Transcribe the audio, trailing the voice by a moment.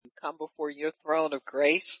come before your throne of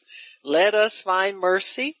grace. Let us find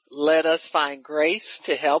mercy. Let us find grace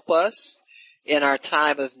to help us in our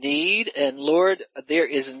time of need. And Lord, there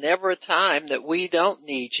is never a time that we don't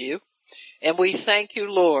need you. And we thank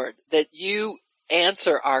you, Lord, that you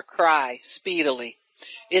answer our cry speedily.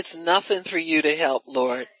 It's nothing for you to help,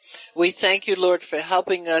 Lord. We thank you, Lord, for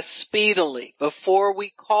helping us speedily. Before we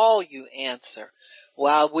call, you answer.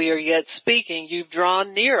 While we are yet speaking, you've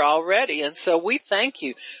drawn near already. And so we thank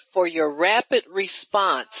you for your rapid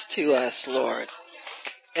response to us, Lord.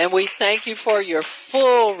 And we thank you for your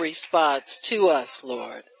full response to us,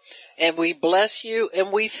 Lord. And we bless you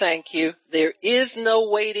and we thank you. There is no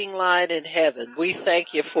waiting line in heaven. We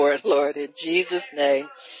thank you for it, Lord, in Jesus' name.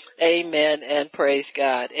 Amen and praise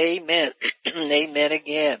God. Amen. Amen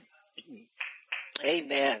again.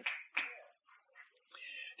 Amen.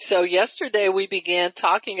 So yesterday we began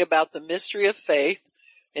talking about the mystery of faith.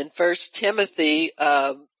 In 1 Timothy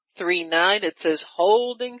 3:9, it says,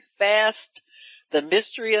 holding fast the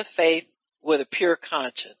mystery of faith with a pure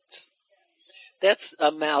conscience. That's a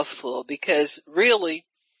mouthful, because really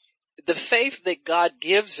the faith that God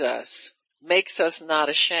gives us makes us not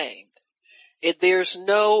ashamed. There's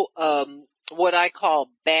no what I call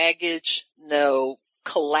baggage, no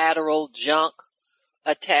collateral junk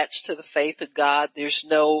attached to the faith of God. There's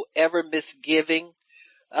no ever misgiving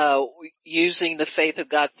using the faith of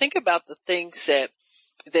God. Think about the things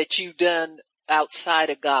that you've done outside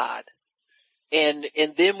of God. And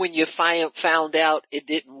then when you found out it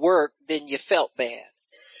didn't work, then you felt bad.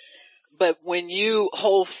 But when you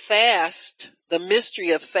hold fast the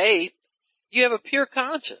mystery of faith, you have a pure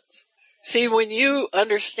conscience. See, when you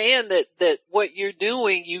understand that what you're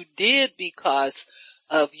doing, you did because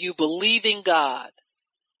of you believing God,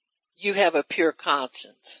 you have a pure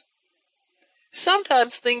conscience.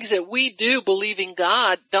 Sometimes things that we do believing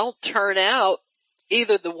God don't turn out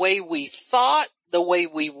either the way we thought, the way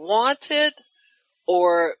we wanted,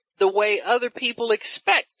 or the way other people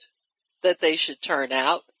expect that they should turn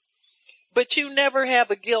out. But you never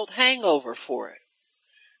have a guilt hangover for it.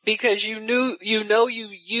 Because you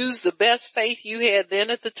used the best faith you had then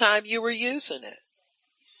at the time you were using it.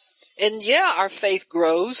 And yeah, our faith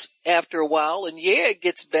grows after a while, and yeah, it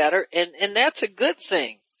gets better, and that's a good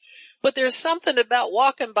thing. But there's something about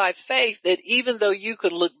walking by faith that even though you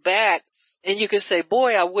could look back and you could say,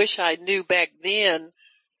 boy, I wish I knew back then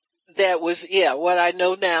that was, what I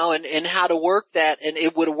know now and how to work that, and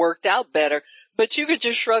it would have worked out better. But you could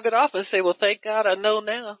just shrug it off and say, well, thank God I know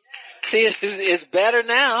now. See, it's better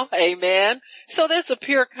now. Amen. So that's a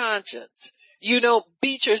pure conscience. You don't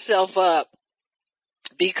beat yourself up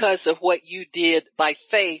because of what you did by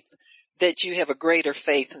faith, that you have a greater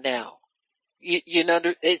faith now. You know,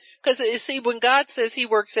 because see, when God says he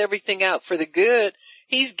works everything out for the good,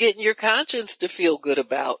 he's getting your conscience to feel good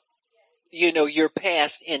about, your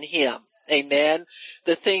past in him. Amen.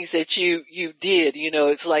 The things that you did,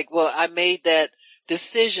 it's like, well, I made that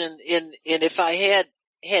decision and if I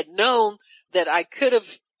had known that I could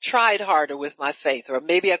have tried harder with my faith, or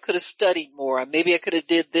maybe I could have studied more, or maybe I could have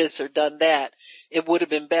did this or done that, it would have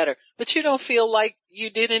been better. But you don't feel like you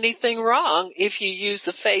did anything wrong if you used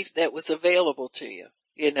the faith that was available to you,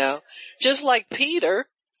 Just like Peter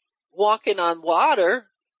walking on water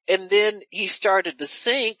and then he started to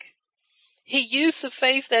sink. He used the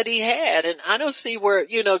faith that he had, and I don't see where,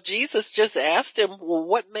 Jesus just asked him, well,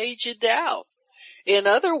 what made you doubt? In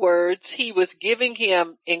other words, he was giving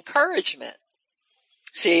him encouragement.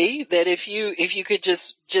 See, that if you could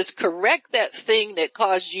just correct that thing that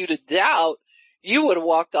caused you to doubt, you would have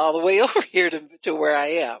walked all the way over here to where I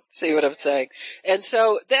am. See what I'm saying? And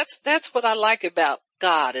so that's what I like about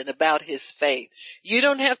God and about his faith. You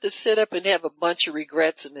don't have to sit up and have a bunch of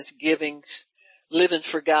regrets and misgivings living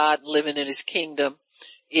for God, living in his kingdom.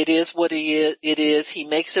 It is what it is. He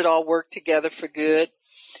makes it all work together for good.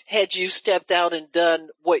 Had you stepped out and done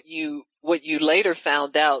what you later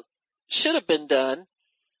found out should have been done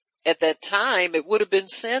at that time, it would have been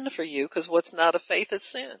sin for you, because what's not of faith is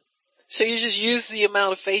sin. So you just use the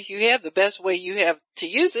amount of faith you have, the best way you have to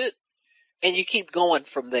use it, and you keep going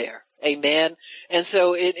from there. Amen. And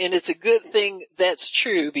so it's a good thing that's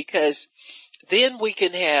true, because then we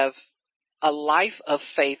can have a life of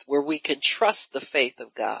faith where we can trust the faith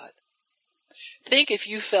of God. Think if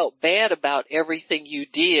you felt bad about everything you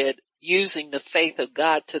did using the faith of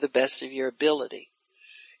God to the best of your ability.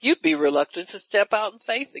 You'd be reluctant to step out in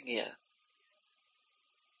faith again.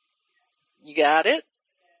 You got it?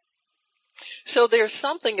 So there's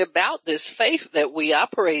something about this faith that we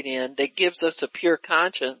operate in that gives us a pure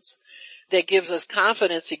conscience, that gives us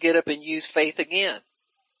confidence to get up and use faith again,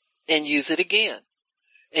 and use it again,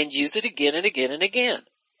 and use it again and again and again.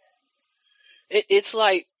 It's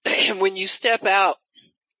like when you step out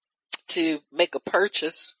to make a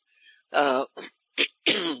purchase, uh,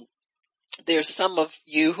 there's some of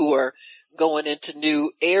you who are going into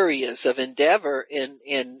new areas of endeavor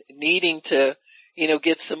and needing to,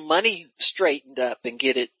 get some money straightened up and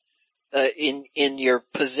get it, in your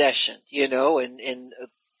possession,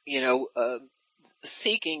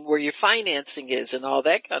 seeking where your financing is and all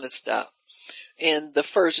that kind of stuff. And the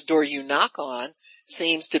first door you knock on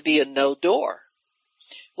seems to be a no door.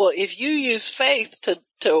 Well, if you use faith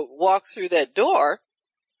to walk through that door,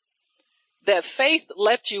 that faith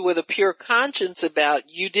left you with a pure conscience about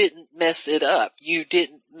you didn't mess it up. You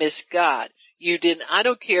didn't miss God. I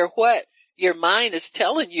don't care what your mind is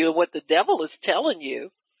telling you and what the devil is telling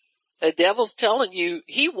you. The devil's telling you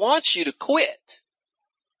he wants you to quit.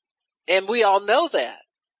 And we all know that.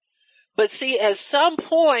 But see, at some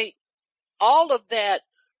point, all of that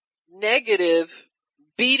negative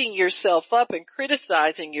beating yourself up and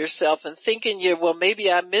criticizing yourself and thinking well,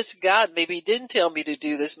 maybe I missed God. Maybe he didn't tell me to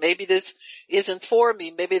do this. Maybe this isn't for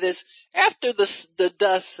me. Maybe this, after the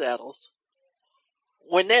dust settles,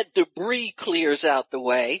 when that debris clears out the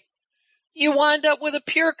way, you wind up with a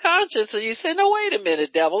pure conscience and you say, no, wait a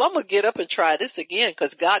minute, devil, I'm going to get up and try this again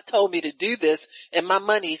because God told me to do this and my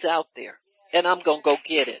money's out there and I'm going to go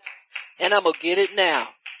get it and I'm going to get it now.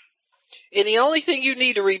 And the only thing you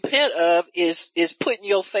need to repent of is putting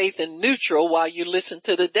your faith in neutral while you listen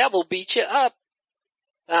to the devil beat you up.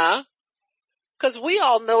 Cause we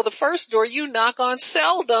all know the first door you knock on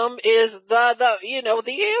seldom is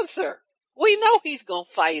the answer. We know he's going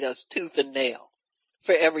to fight us tooth and nail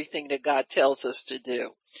for everything that God tells us to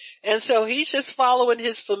do. And so he's just following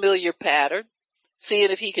his familiar pattern, seeing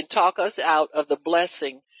if he can talk us out of the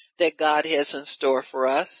blessing that God has in store for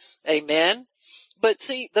us. Amen. But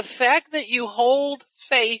see, the fact that you hold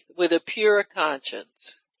faith with a pure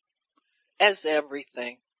conscience as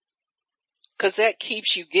everything, because that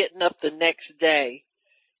keeps you getting up the next day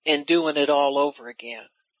and doing it all over again.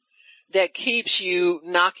 That keeps you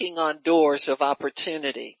knocking on doors of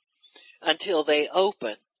opportunity until they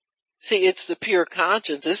open. See, it's the pure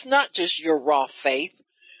conscience. It's not just your raw faith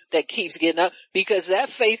that keeps getting up, because that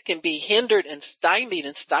faith can be hindered and stymied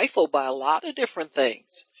and stifled by a lot of different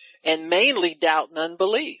things. And mainly doubt and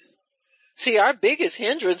unbelief. See, our biggest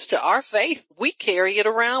hindrance to our faith, we carry it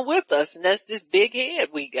around with us, and that's this big head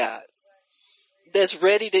we got that's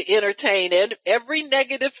ready to entertain every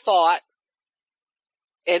negative thought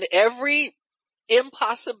and every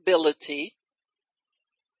impossibility.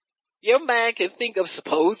 Your mind can think of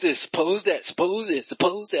suppose this, suppose that, suppose this,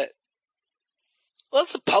 suppose that. Well,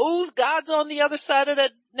 suppose God's on the other side of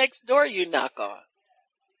that next door you knock on.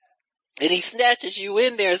 And he snatches you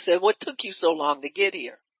in there and says, what took you so long to get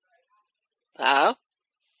here?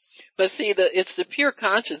 But see, it's the pure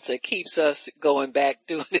conscience that keeps us going back,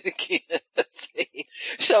 doing it again. See?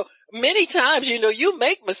 So many times, you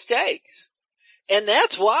make mistakes. And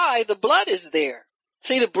that's why the blood is there.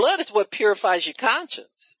 See, the blood is what purifies your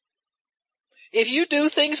conscience. If you do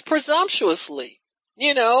things presumptuously,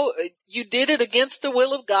 you did it against the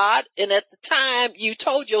will of God, and at the time you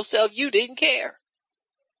told yourself you didn't care.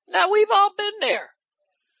 Now, we've all been there.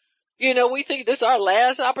 We think this is our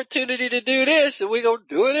last opportunity to do this, and we're going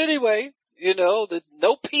to do it anyway.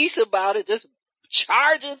 No peace about it, just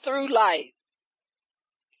charging through life.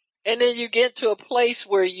 And then you get to a place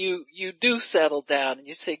where you do settle down and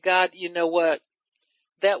you say, God, you know what?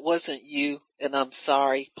 That wasn't you, and I'm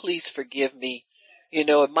sorry. Please forgive me.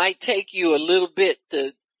 It might take you a little bit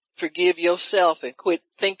to forgive yourself and quit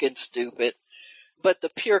thinking stupid. But the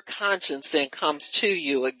pure conscience then comes to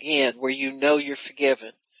you again where you're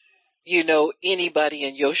forgiven. Anybody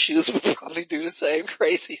in your shoes would probably do the same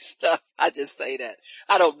crazy stuff. I just say that.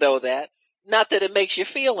 I don't know that. Not that it makes you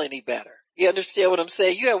feel any better. You understand what I'm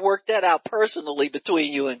saying? You have worked that out personally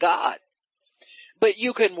between you and God. But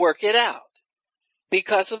you can work it out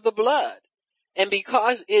because of the blood. And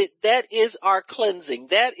because that is our cleansing.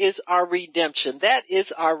 That is our redemption. That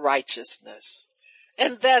is our righteousness.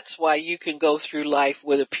 And that's why you can go through life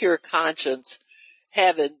with a pure conscience,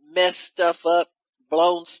 having messed stuff up,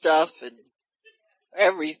 blown stuff and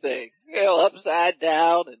everything, upside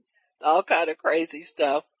down and all kind of crazy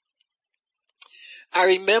stuff. I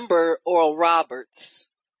remember Oral Roberts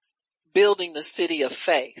building the City of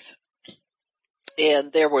Faith.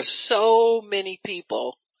 And there were so many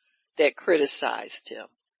people that criticized him.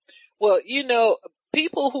 Well,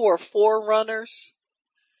 people who are forerunners,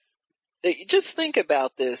 just think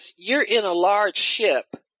about this. You're in a large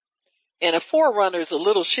ship, and a forerunner is a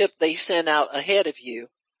little ship they send out ahead of you.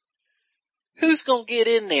 Who's going to get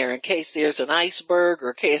in there in case there's an iceberg or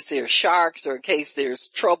in case there's sharks or in case there's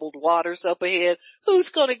troubled waters up ahead? Who's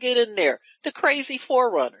going to get in there? The crazy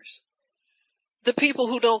forerunners. The people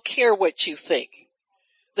who don't care what you think.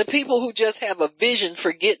 The people who just have a vision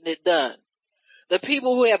for getting it done. The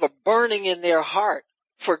people who have a burning in their heart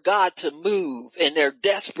for God to move and they're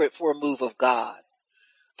desperate for a move of God.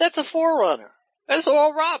 That's a forerunner. That's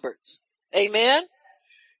Oral Roberts. Amen.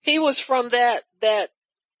 He was from that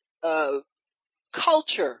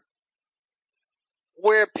culture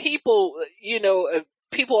where people,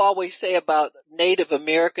 people always say about Native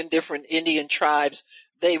American, different Indian tribes,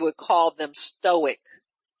 they would call them stoic,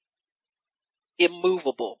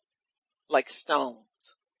 immovable, like stones.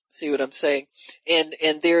 See what I'm saying?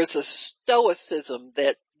 And there's a stoicism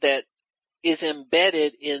that is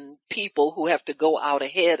embedded in people who have to go out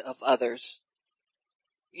ahead of others.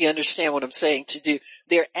 You understand what I'm saying?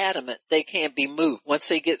 They're adamant. They can't be moved. Once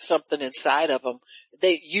they get something inside of them,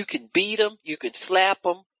 you can beat them, you can slap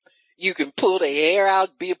them, you can pull their hair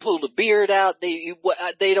out, pull the beard out. They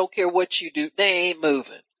don't care what you do. They ain't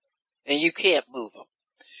moving. And you can't move them.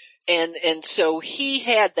 And so he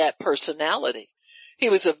had that personality. He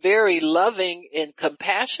was a very loving and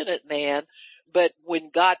compassionate man, but when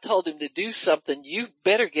God told him to do something, you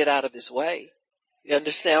better get out of his way. You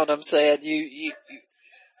understand what I'm saying?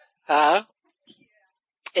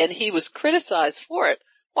 And he was criticized for it.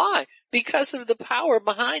 Why? Because of the power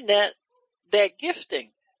behind that gifting.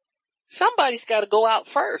 Somebody's got to go out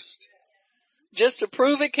first just to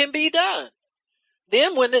prove it can be done.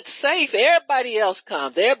 Then when it's safe, everybody else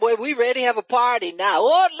comes. Everybody, we ready to have a party now.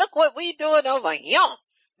 Oh, look what we doing over here.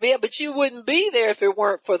 Yeah, but you wouldn't be there if it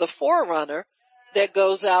weren't for the forerunner that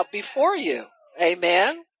goes out before you.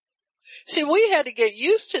 Amen. See, we had to get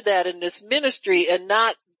used to that in this ministry and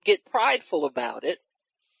not get prideful about it,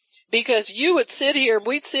 because you would sit here and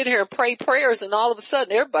we'd sit here and pray prayers and all of a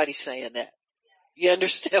sudden everybody's saying that. You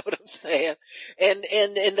understand what I'm saying?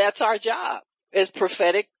 And that's our job as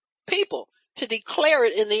prophetic people, to declare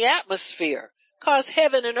it in the atmosphere, cause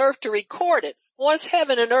heaven and earth to record it. Once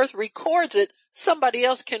heaven and earth records it, somebody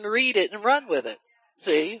else can read it and run with it.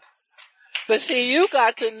 See? But see, you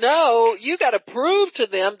got to prove to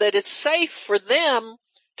them that it's safe for them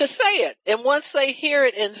to say it. And once they hear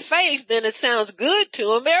it in faith, then it sounds good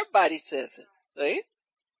to them. Everybody says it. See?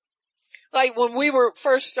 Like when we were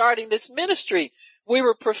first starting this ministry, we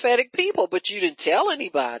were prophetic people, but you didn't tell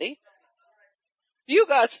anybody. You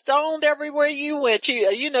got stoned everywhere you went.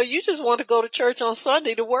 You just want to go to church on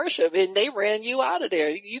Sunday to worship, and they ran you out of there.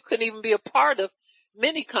 You couldn't even be a part of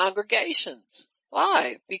many congregations.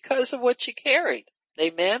 Why? Because of what you carried.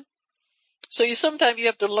 Amen. So sometimes you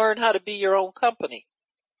have to learn how to be your own company.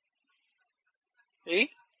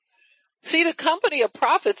 See, the company of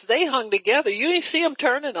prophets, they hung together. You ain't see them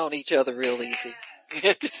turning on each other real easy.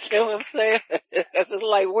 You understand what I'm saying? It's just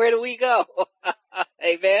like, where do we go?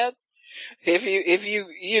 Amen.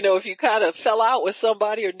 If you kind of fell out with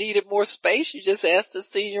somebody or needed more space, you just asked the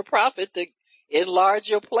senior prophet to enlarge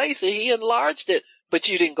your place, and he enlarged it, but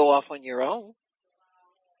you didn't go off on your own.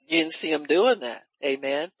 You didn't see him doing that.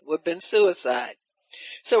 Amen. Would have been suicide.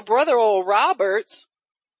 So Brother Oral Roberts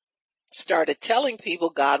started telling people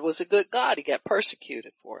God was a good God. He got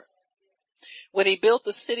persecuted for it. When he built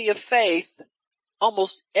the City of Faith,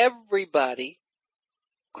 almost everybody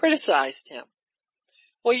criticized him.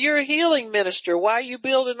 Well, you're a healing minister. Why are you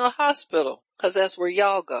building a hospital? Because that's where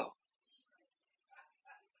y'all go.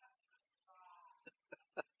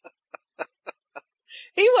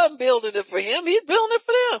 He wasn't building it for him. He was building it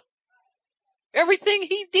for them. Everything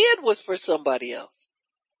he did was for somebody else.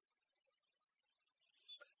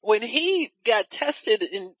 When he got tested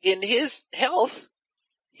in his health,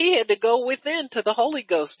 he had to go within to the Holy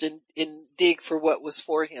Ghost and dig for what was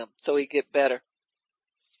for him so he'd get better.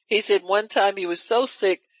 He said one time he was so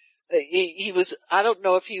sick, he was, I don't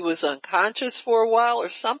know if he was unconscious for a while or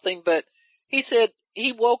something, but he said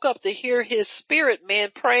he woke up to hear his spirit man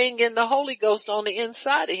praying in the Holy Ghost on the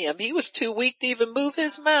inside of him. He was too weak to even move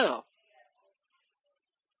his mouth.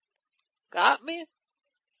 Got me?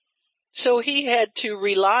 So he had to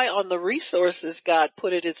rely on the resources God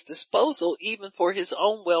put at his disposal, even for his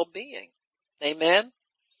own well-being. Amen?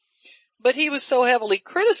 But he was so heavily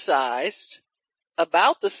criticized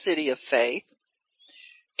about the City of Faith,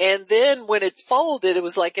 and then when it folded, it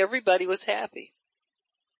was like everybody was happy.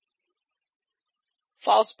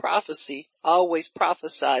 False prophecy always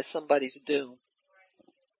prophesies somebody's doom.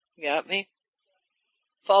 You got me?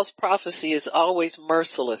 False prophecy is always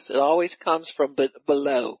merciless. It always comes from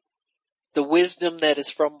below. The wisdom that is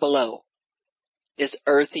from below is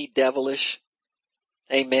earthy, devilish.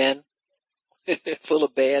 Amen. Full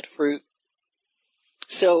of bad fruit.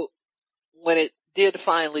 So when it did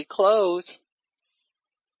finally close,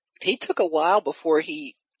 he took a while before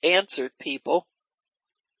he answered people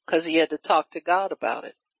because he had to talk to God about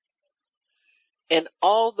it. And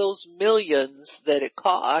all those millions that it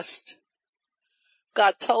cost,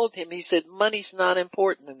 God told him, he said, money's not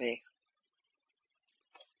important to me.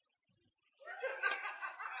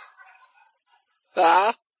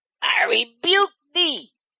 I rebuke thee.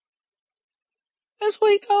 That's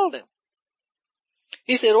what he told him.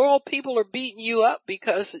 He said, all people are beating you up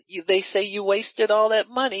because they say you wasted all that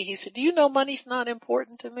money. He said, do you know money's not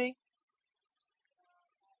important to me?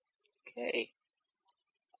 Okay.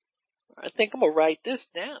 I think I'm going to write this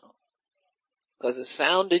down because it's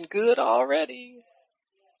sounding good already.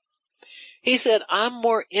 He said, I'm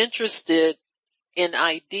more interested in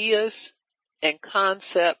ideas and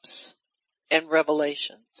concepts and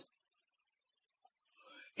revelations.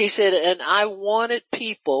 He said, and I wanted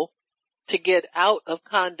people to get out of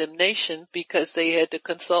condemnation because they had to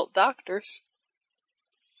consult doctors.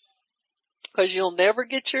 Because you'll never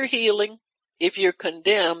get your healing if you're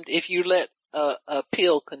condemned, if you let a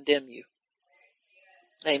pill condemn you.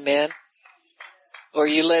 Amen. Or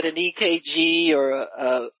you let an EKG or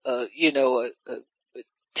a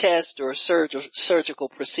test or a surgical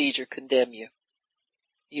procedure condemn you.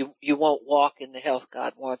 You won't walk in the health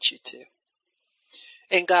God wants you to.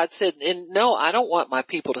 And God said, and no, I don't want my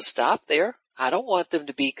people to stop there. I don't want them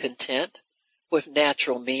to be content with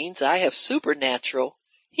natural means. I have supernatural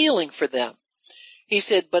healing for them. He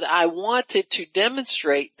said, but I wanted to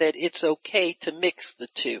demonstrate that it's okay to mix the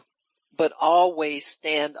two, but always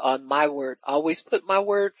stand on my word. Always put my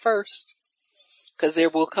word first, because there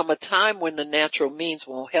will come a time when the natural means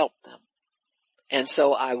won't help them. And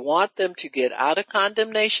so I want them to get out of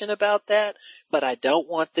condemnation about that, but I don't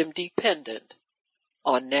want them dependent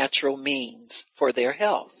on natural means for their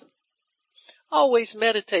health. Always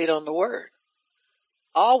meditate on the word.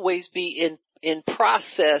 Always be in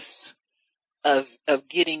process of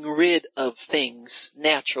getting rid of things,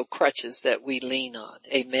 natural crutches that we lean on.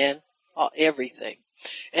 Amen. Everything.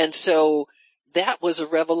 And so that was a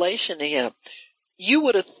revelation to him. You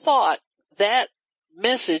would have thought that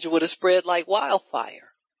message would have spread like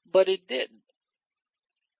wildfire, but it didn't.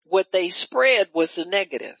 What they spread was the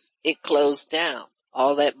negative. It closed down.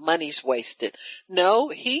 All that money's wasted. No,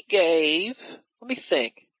 he gave, let me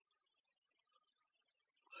think.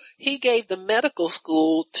 He gave the medical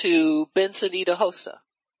school to Benson Idahosa.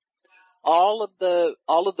 All of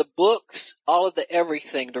the books, all of the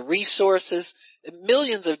everything, the resources,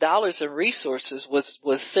 millions of dollars in resources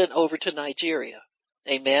was sent over to Nigeria.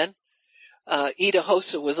 Amen.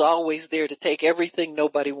 Idahosa was always there to take everything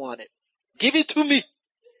nobody wanted. Give it to me.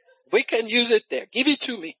 We can use it there. Give it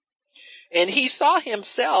to me. And he saw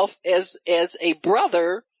himself as a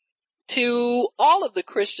brother to all of the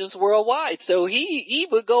Christians worldwide. So he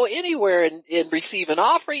would go anywhere and receive an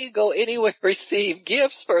offering. He'd go anywhere, receive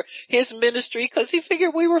gifts for his ministry because he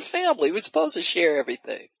figured we were family. We're supposed to share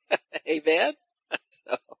everything. Amen.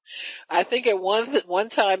 So I think at one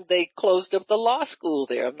time they closed up the law school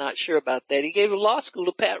there. I'm not sure about that. He gave the law school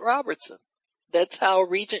to Pat Robertson. That's how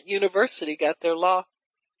Regent University got their law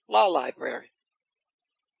library.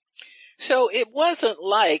 So it wasn't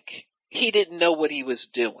like he didn't know what he was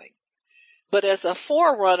doing. But as a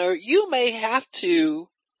forerunner, you may have to,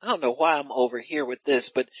 I don't know why I'm over here with this,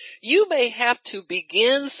 but you may have to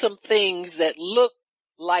begin some things that look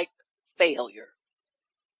like failure.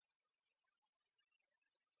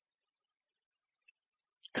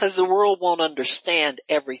 Because the world won't understand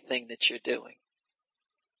everything that you're doing.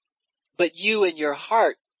 But you in your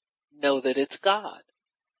heart know that it's God.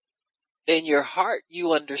 In your heart,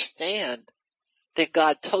 you understand that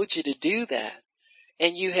God told you to do that.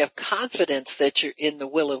 And you have confidence that you're in the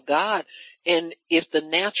will of God. And if the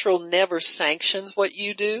natural never sanctions what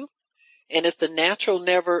you do, and if the natural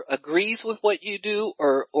never agrees with what you do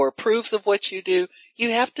or approves of what you do,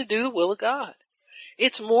 you have to do the will of God.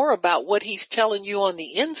 It's more about what he's telling you on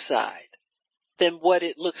the inside than what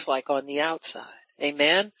it looks like on the outside.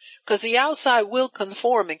 Amen? Because the outside will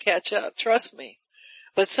conform and catch up. Trust me.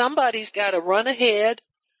 But somebody's got to run ahead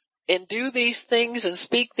and do these things and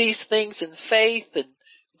speak these things in faith and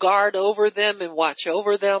guard over them and watch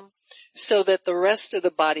over them so that the rest of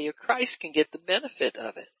the body of Christ can get the benefit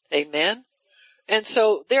of it. Amen? And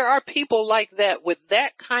so there are people like that with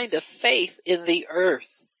that kind of faith in the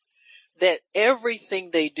earth that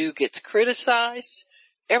everything they do gets criticized.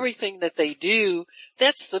 Everything that they do,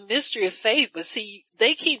 that's the mystery of faith. But see,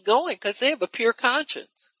 they keep going because they have a pure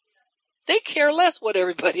conscience. They care less what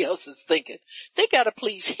everybody else is thinking. They got to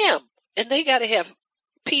please him and they got to have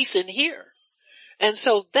peace in here. And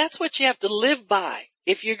so that's what you have to live by.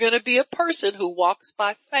 if you're going to be a person who walks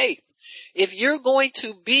by faith, if you're going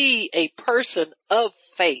to be a person of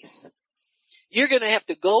faith, you're going to have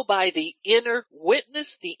to go by the inner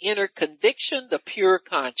witness, the inner conviction, the pure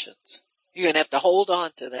conscience. You're going to have to hold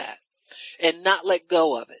on to that and not let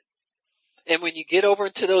go of it. And when you get over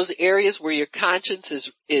into those areas where your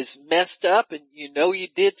conscience is messed up and you know you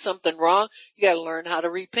did something wrong, you got to learn how to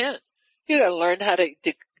repent. You got to learn how to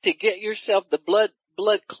get yourself the blood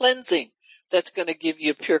cleansing that's going to give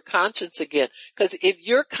you a pure conscience again. Because if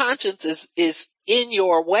your conscience is in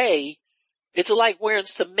your way, it's like wearing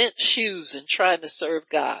cement shoes and trying to serve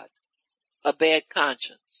God. A bad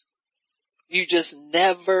conscience. You just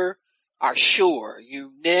never are sure.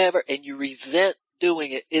 And you resent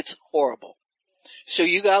doing it. It's horrible. So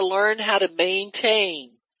you got to learn how to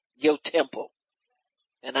maintain your temple.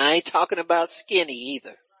 And I ain't talking about skinny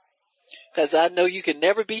either. Because I know you can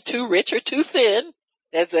never be too rich or too thin,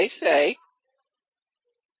 as they say.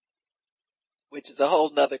 Which is a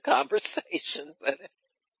whole nother conversation.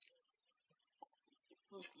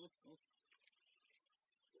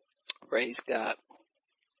 Praise God.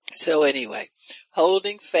 So anyway,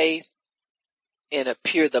 holding faith in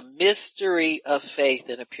the mystery of faith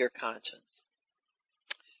in a pure conscience.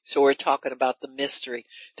 So we're talking about the mystery,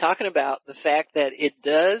 talking about the fact that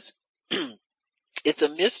it's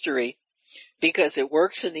a mystery because it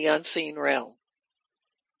works in the unseen realm,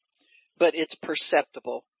 but it's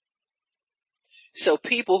perceptible. So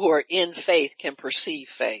people who are in faith can perceive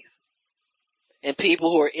faith. And people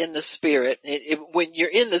who are in the Spirit, when you're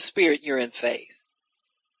in the Spirit, you're in faith.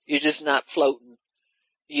 You're just not floating.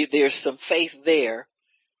 There's some faith there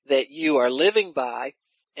that you are living by.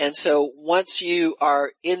 And so once you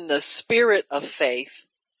are in the spirit of faith,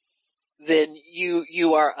 then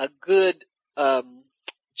you are a good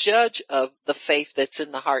judge of the faith that's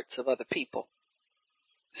in the hearts of other people.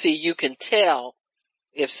 See, you can tell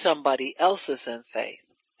if somebody else is in faith.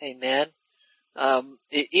 Amen.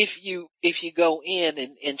 If you go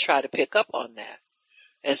in and try to pick up on that.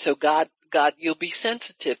 And so God, you'll be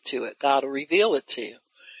sensitive to it. God will reveal it to you.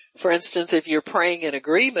 For instance, if you're praying in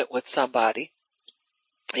agreement with somebody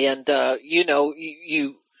and,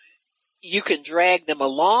 you can drag them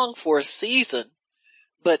along for a season,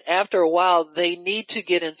 but after a while they need to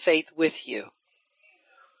get in faith with you.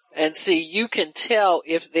 And see, you can tell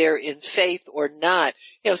if they're in faith or not.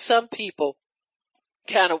 Some people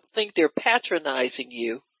kind of think they're patronizing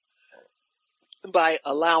you by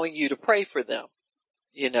allowing you to pray for them.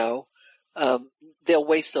 They'll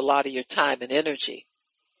waste a lot of your time and energy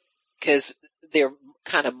because they're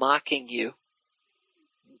kind of mocking you.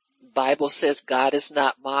 Bible says God is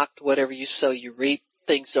not mocked. Whatever you sow, you reap.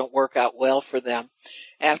 Things don't work out well for them.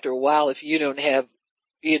 After a while, if you don't have,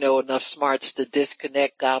 enough smarts to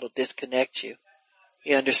disconnect, God will disconnect you.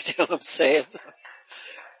 You understand what I'm saying?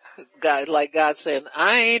 God saying,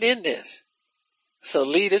 I ain't in this. So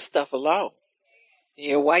leave this stuff alone.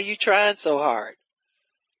 Why you trying so hard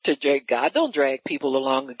to drag? God don't drag people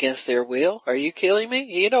along against their will. Are you kidding me?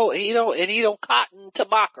 He don't cotton to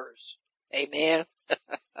mockers. Amen.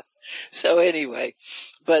 So anyway,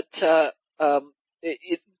 but,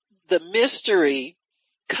 the mystery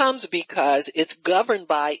comes because it's governed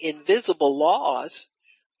by invisible laws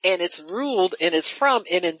and it's ruled and it's from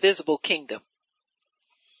an invisible kingdom.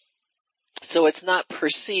 So it's not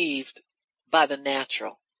perceived by the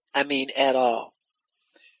natural. At all.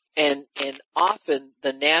 And often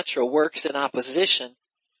the natural works in opposition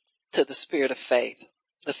to the spirit of faith,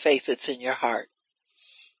 the faith that's in your heart.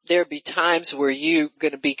 There'll be times where you're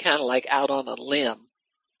going to be kind of like out on a limb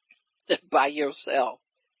by yourself,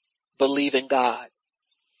 believing God,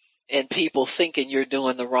 and people thinking you're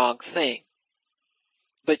doing the wrong thing.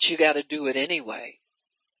 But you got to do it anyway,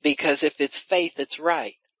 because if it's faith, it's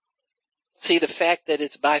right. See, the fact that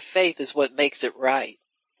it's by faith is what makes it right.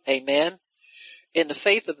 Amen. And the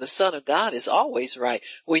faith of the Son of God is always right.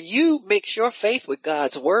 When you mix your faith with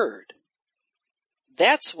God's word,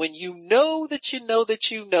 that's when you know that you know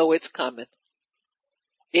that you know it's coming.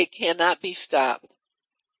 It cannot be stopped.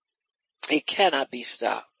 It cannot be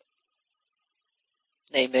stopped.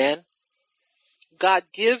 Amen. God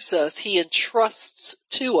gives us, He entrusts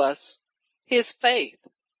to us His faith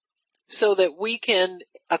so that we can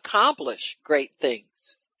accomplish great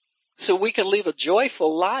things, so we can live a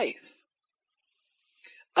joyful life.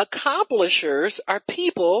 Accomplishers are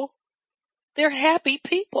people, they're happy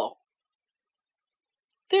people.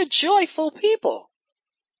 They're joyful people.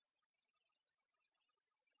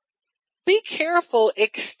 Be careful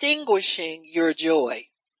extinguishing your joy.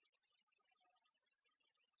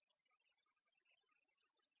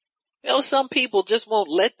 Some people just won't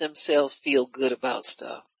let themselves feel good about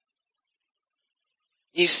stuff.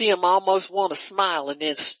 You see them almost want to smile and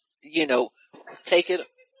then, take it.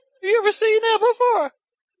 You ever seen that before?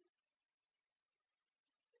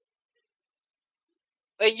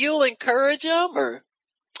 And you'll encourage them or,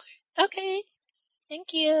 okay,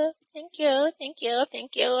 thank you, thank you, thank you,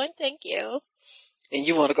 thank you, and thank you. And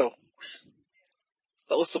you want to go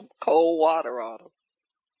throw some cold water on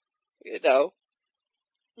them,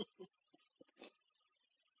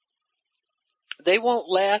 They won't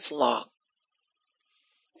last long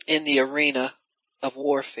in the arena of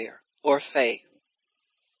warfare or faith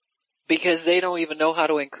because they don't even know how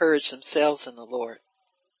to encourage themselves in the Lord.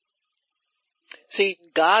 See,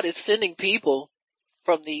 God is sending people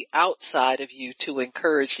from the outside of you to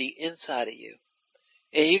encourage the inside of you.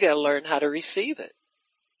 And you got to learn how to receive it.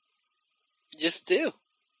 Just do.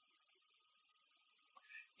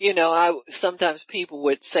 Sometimes people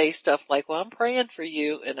would say stuff like, well, I'm praying for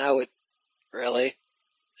you. And I would, really?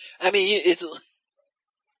 I mean,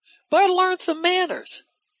 but learn some manners.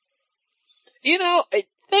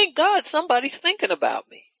 Thank God somebody's thinking about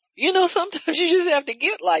me. Sometimes you just have to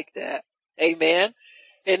get like that. Amen.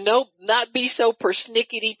 And not be so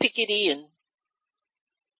persnickety pickety and,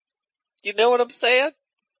 you know what I'm saying?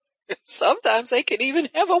 Sometimes they can even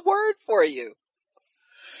have a word for you.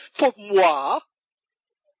 For moi,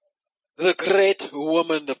 the great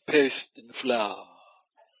woman of paste and flour.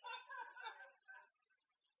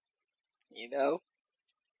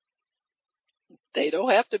 They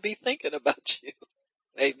don't have to be thinking about you.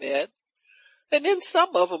 Amen. And then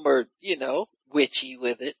some of them are, witchy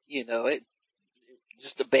with it,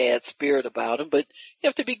 just a bad spirit about them, but you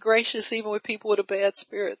have to be gracious even with people with a bad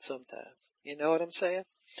spirit sometimes. You know what I'm saying?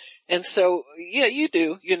 And so, yeah, you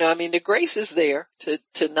do, the grace is there to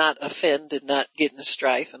not offend and not get in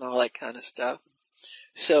strife and all that kind of stuff.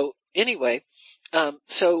 So anyway,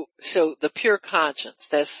 so the pure conscience,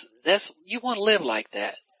 that's, you want to live like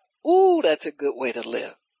that. Ooh, that's a good way to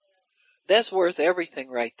live. That's worth everything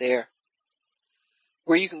right there.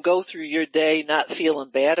 Where you can go through your day not feeling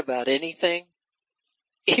bad about anything,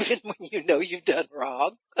 even when you know you've done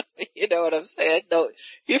wrong. You know what I'm saying? No,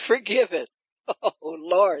 you're forgiven. Oh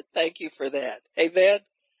Lord, thank you for that. Amen.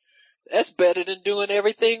 That's better than doing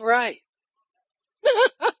everything right.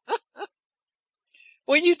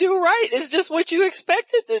 When you do right, it's just what you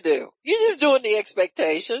expected to do. You're just doing the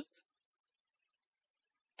expectations.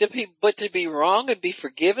 But to be wrong and be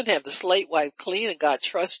forgiven, have the slate wiped clean and God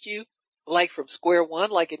trust you like from square one,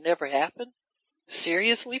 like it never happened.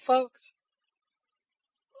 Seriously, folks?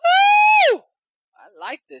 Woo! I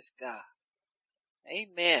like this guy.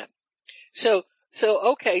 Amen. So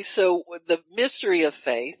the mystery of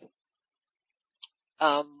faith,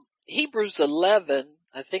 Hebrews 11,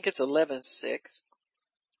 I think it's 11:6.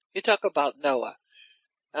 You talk about Noah.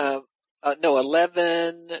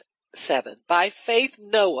 11:7. By faith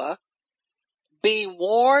Noah, being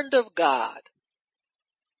warned of God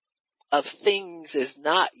of things is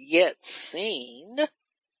not yet seen,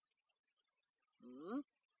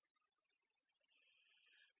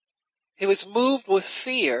 he was moved with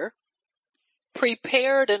fear,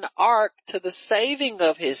 prepared an ark to the saving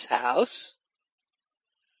of his house,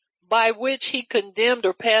 by which he condemned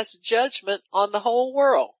or passed judgment on the whole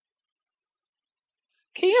world.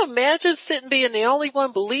 Can you imagine being the only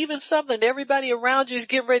one believing something and everybody around you is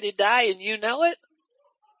getting ready to die and you know it?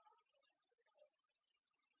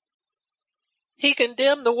 He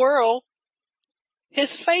condemned the world.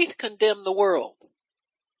 His faith condemned the world.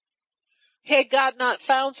 Had God not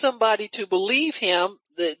found somebody to believe him,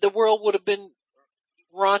 the world would have been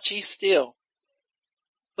raunchy still.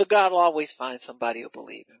 But God will always find somebody who will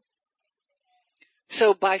believe him.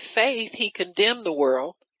 So by faith, he condemned the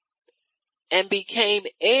world and became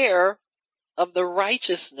heir of the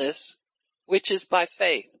righteousness which is by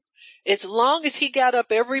faith. As long as he got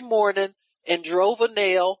up every morning and drove a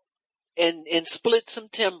nail and split some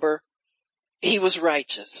timber, he was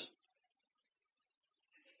righteous.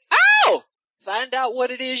 Oh! Find out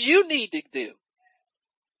what it is you need to do.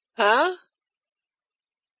 Huh?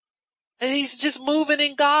 And he's just moving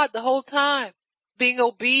in God the whole time, being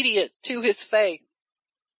obedient to his faith.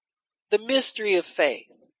 The mystery of faith.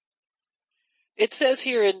 It says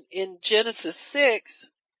here in Genesis 6,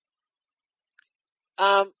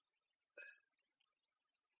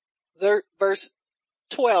 verse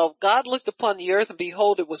 12, God looked upon the earth and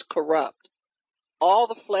behold, it was corrupt. All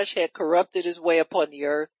the flesh had corrupted his way upon the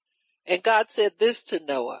earth. And God said this to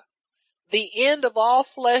Noah, the end of all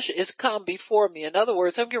flesh is come before me. In other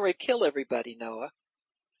words, I'm getting ready to kill everybody, Noah.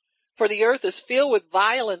 For the earth is filled with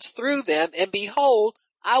violence through them, and behold,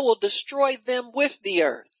 I will destroy them with the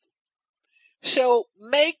earth. So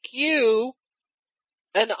make you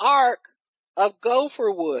an ark of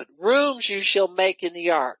gopher wood. Rooms you shall make in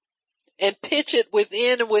the ark, and pitch it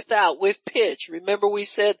within and without with pitch. Remember we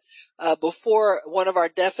said before, one of our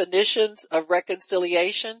definitions of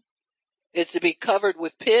reconciliation is to be covered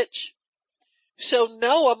with pitch. So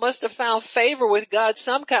Noah must have found favor with God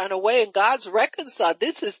some kind of way, and God's reconciled.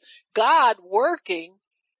 This is God working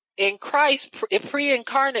in Christ,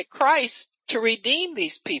 pre-incarnate Christ, to redeem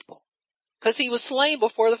these people, because he was slain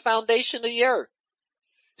before the foundation of the earth.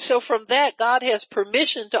 So from that, God has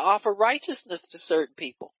permission to offer righteousness to certain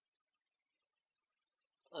people.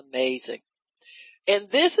 Amazing. And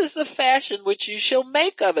this is the fashion which you shall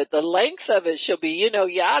make of it. The length of it shall be,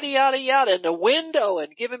 yada, yada, yada, and the window,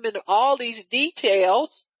 and give him in all these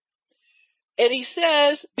details. And he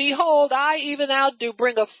says, behold, I even now do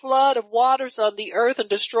bring a flood of waters on the earth and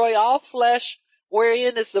destroy all flesh,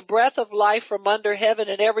 wherein is the breath of life from under heaven,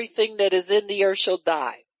 and everything that is in the earth shall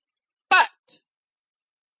die. But,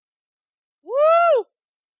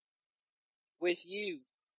 with you,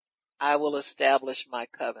 I will establish my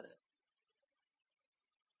covenant.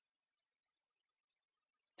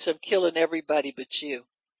 So I'm killing everybody but you.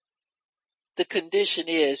 The condition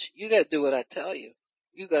is, you gotta do what I tell you.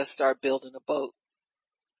 You gotta start building a boat.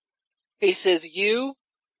 He says, you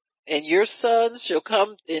and your sons shall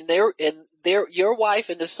come in your wife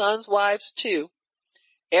and the sons' wives too.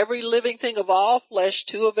 Every living thing of all flesh,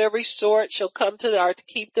 two of every sort, shall come to the ark to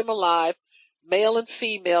keep them alive, male and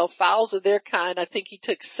female, fowls of their kind. I think he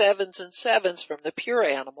took 7s and 7s from the pure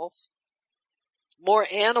animals. More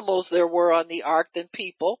animals there were on the ark than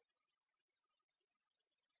people.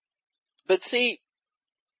 But see,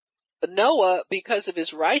 Noah, because of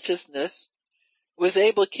his righteousness, was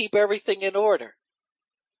able to keep everything in order.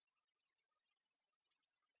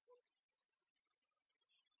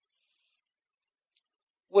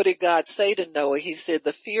 What did God say to Noah? He said,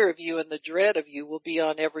 the fear of you and the dread of you will be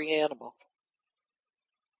on every animal.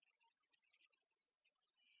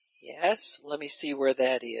 Yes, let me see where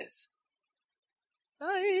that is.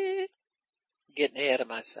 I'm getting ahead of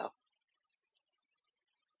myself.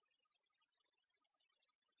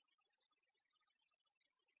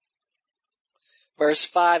 Verse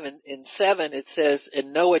 5 and 7, it says,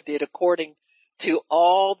 and Noah did according to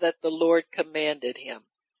all that the Lord commanded him.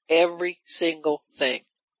 Every single thing.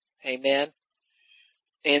 Amen.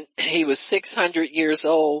 And he was 600 years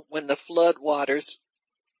old when the flood waters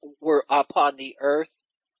were upon the earth.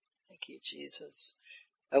 Thank you, Jesus.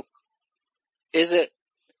 Oh, is it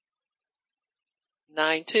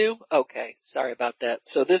 9:2? Okay. Sorry about that.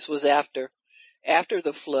 So this was after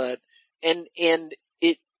the flood, and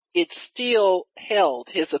it still held,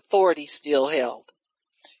 his authority still held.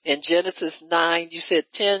 In Genesis 9, you said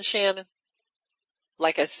 10, Shannon?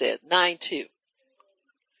 Like I said, 9:2.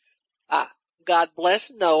 God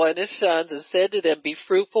blessed Noah and his sons and said to them, be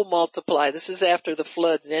fruitful, multiply. This is after the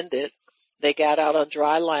floods ended. They got out on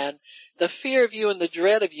dry land. The fear of you and the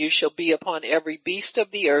dread of you shall be upon every beast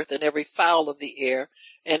of the earth and every fowl of the air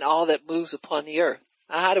and all that moves upon the earth.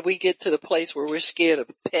 Now, how do we get to the place where we're scared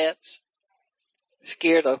of pets?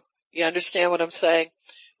 Scared of, you understand what I'm saying?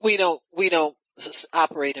 We don't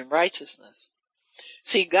operate in righteousness.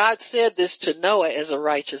 See, God said this to Noah as a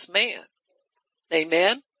righteous man.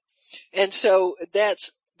 Amen? And so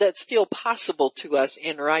that's still possible to us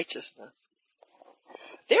in righteousness.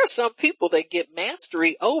 There are some people that get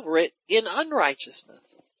mastery over it in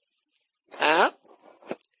unrighteousness. Huh?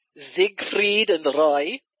 Siegfried and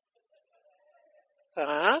Roy.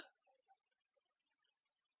 Huh?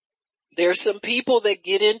 There are some people that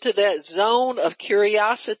get into that zone of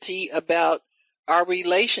curiosity about our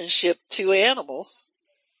relationship to animals.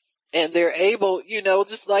 And they're able,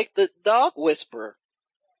 just like the dog whisperer.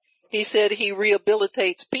 He said he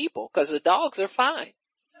rehabilitates people because the dogs are fine.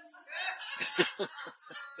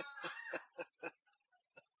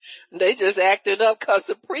 They just acting up because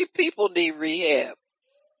the people need rehab.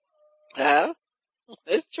 Huh?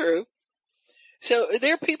 It's true. So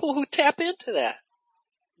there are people who tap into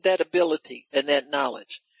that ability and that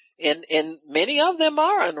knowledge. And many of them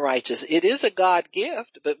are unrighteous. It is a God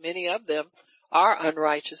gift, but many of them are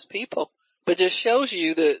unrighteous people. But just shows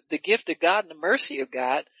you the gift of God and the mercy of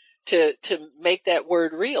God to make that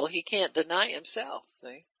word real. He can't deny himself.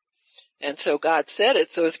 See? And so God said it,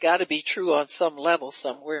 so it's got to be true on some level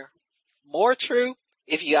somewhere. More true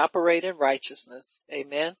if you operate in righteousness.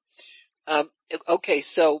 Amen. Okay,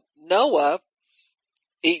 so Noah,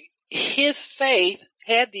 his faith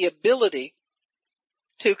had the ability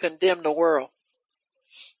to condemn the world.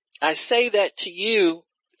 I say that to you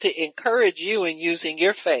to encourage you in using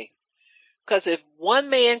your faith. Because if one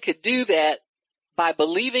man could do that by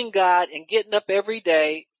believing God and getting up every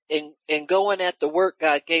day and going at the work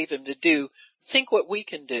God gave him to do, think what we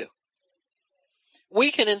can do.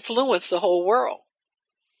 We can influence the whole world.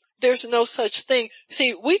 There's no such thing.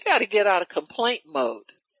 See, we got to get out of complaint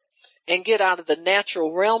mode and get out of the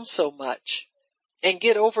natural realm so much and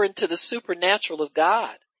get over into the supernatural of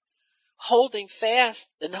God, holding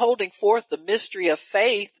fast and holding forth the mystery of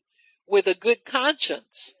faith with a good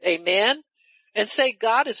conscience. Amen. And say,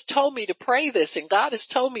 God has told me to pray this and God has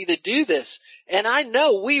told me to do this. And I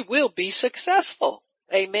know we will be successful.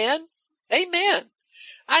 Amen. Amen.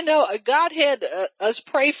 I know God had us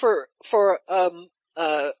pray to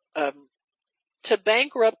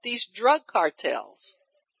bankrupt these drug cartels.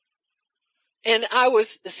 And I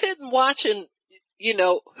was sitting watching,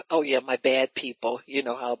 oh yeah, my bad people. You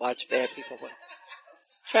know how I watch bad people.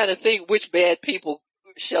 Trying to think which bad people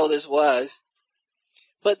show this was.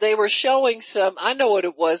 But they were showing I know what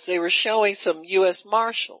it was. They were showing some U.S.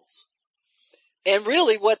 Marshals. And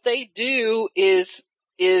really what they do is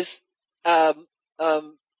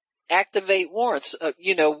activate warrants, what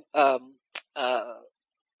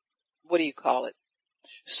do you call it?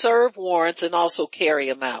 Serve warrants and also carry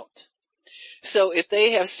them out. So if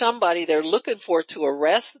they have somebody they're looking for to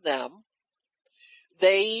arrest them,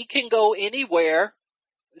 they can go anywhere.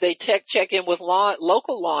 They check in with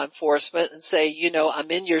local law enforcement and say,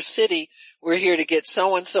 I'm in your city. We're here to get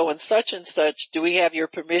so and so and such. Do we have your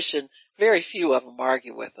permission? Very few of them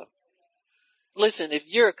argue with them. Listen, if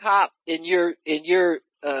you're a cop and you're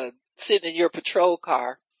sitting in your patrol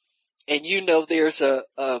car and there's a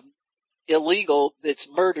illegal that's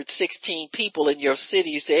murdered 16 people in your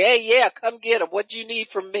city, you say, hey, yeah, come get them. What do you need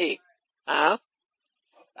from me? Huh?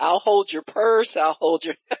 I'll hold your purse. I'll hold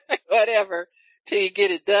your whatever till you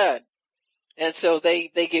get it done. And so they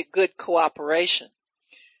get good cooperation.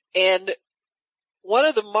 And one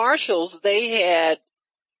of the marshals, they had,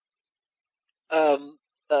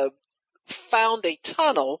 found a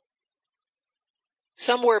tunnel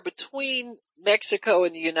somewhere between Mexico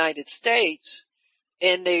and the United States,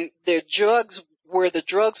 and their drugs, where the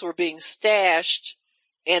drugs were being stashed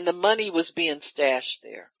and the money was being stashed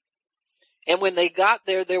there. And when they got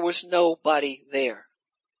there, there was nobody there.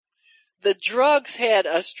 The drugs had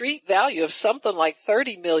a street value of something like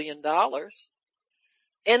 $30 million.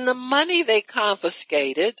 And the money they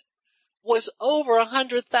confiscated was over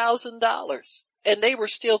 $100,000. And they were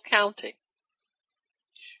still counting.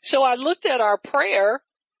 So I looked at our prayer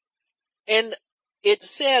and it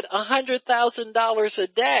said $100,000 a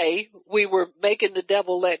day. We were making the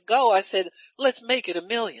devil let go. I said, let's make it 1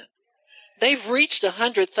 million. They've reached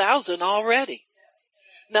 100,000 already.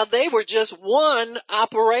 Now they were just one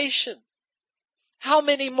operation. How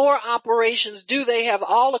many more operations do they have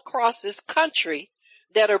all across this country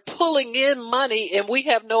that are pulling in money and we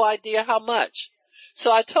have no idea how much?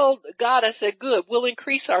 So I told God, I said, good, we'll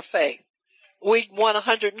increase our faith. We want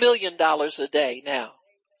 $100 million a day now.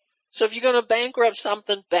 So if you're going to bankrupt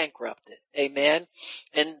something, bankrupt it. Amen.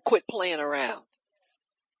 And quit playing around.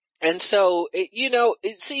 And so,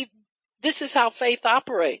 see, this is how faith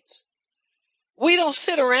operates. We don't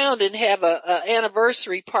sit around and have a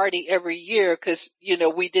anniversary party every year because,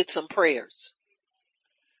 we did some prayers.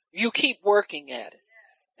 You keep working at it.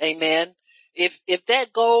 Amen. If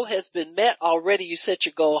that goal has been met already, you set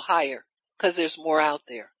your goal higher because there's more out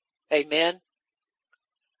there. Amen.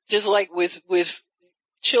 Just like with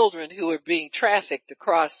children who are being trafficked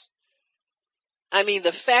across. I mean,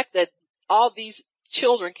 the fact that all these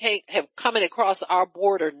children have coming across our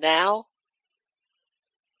border now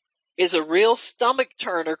is a real stomach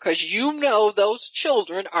turner because those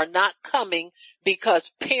children are not coming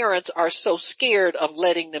because parents are so scared of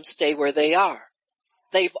letting them stay where they are.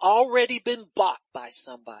 They've already been bought by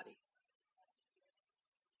somebody.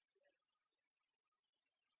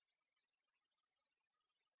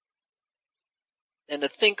 And to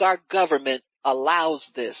think our government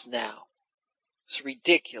allows this now. It's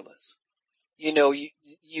ridiculous. You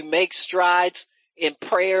make strides in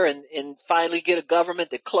prayer and finally get a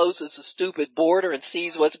government that closes the stupid border and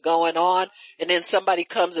sees what's going on. And then somebody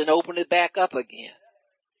comes and opens it back up again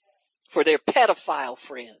for their pedophile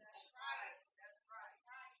friends.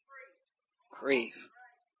 Grief.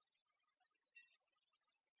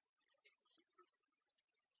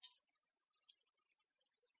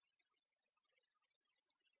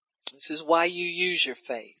 This is why you use your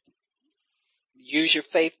faith. Use your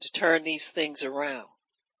faith to turn these things around.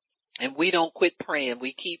 And we don't quit praying.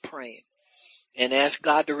 We keep praying and ask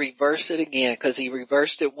God to reverse it again, because he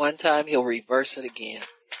reversed it one time. He'll reverse it again.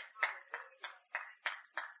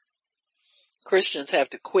 Christians have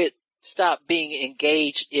to stop being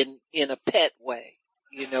engaged in a pet way.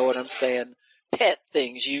 You know what I'm saying? pet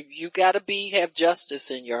things. You gotta have justice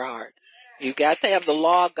in your heart. You got to have the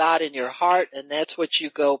law of God in your heart, and that's what you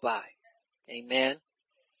go by. Amen.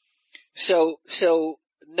 So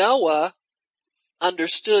Noah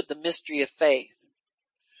understood the mystery of faith.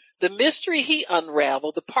 The mystery he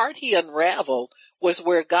unraveled, the part he unraveled, was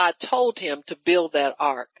where God told him to build that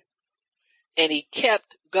ark. And he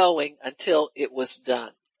kept going until it was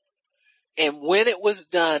done. And when it was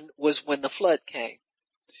done was when the flood came.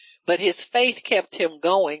 But his faith kept him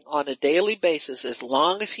going on a daily basis. As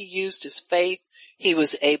long as he used his faith, he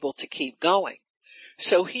was able to keep going.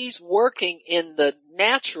 So he's working in the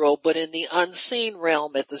natural, but in the unseen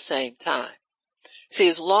realm at the same time. See,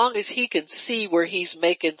 as long as he can see where he's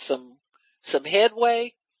making some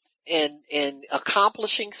headway and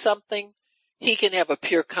accomplishing something, he can have a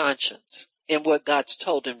pure conscience in what God's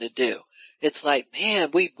told him to do. It's like,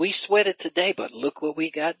 man, we sweated today, but look what we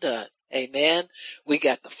got done. Amen. We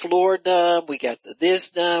got the floor done. We got the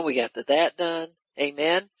this done. We got the that done.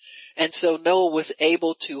 Amen. And so Noah was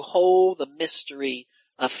able to hold the mystery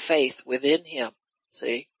of faith within him.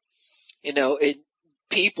 See,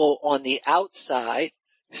 people on the outside,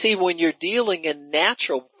 see, when you're dealing in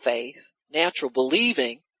natural faith, natural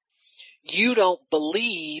believing, you don't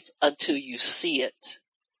believe until you see it.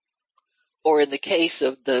 Or in the case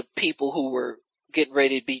of the people who were getting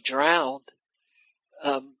ready to be drowned,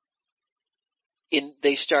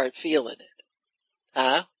 they start feeling it.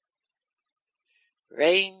 Huh?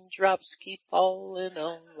 Raindrops keep falling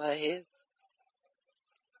on my head.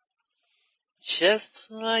 Just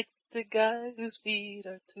like the guy whose feet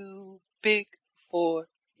are too big for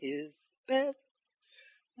his bed.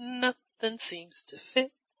 Nothing seems to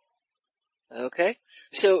fit. Okay?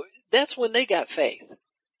 So that's when they got faith.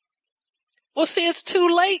 Well, see, it's too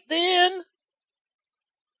late then.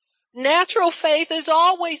 Natural faith is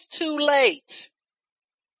always too late.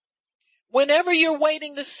 Whenever you're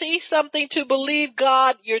waiting to see something to believe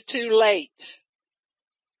God, you're too late.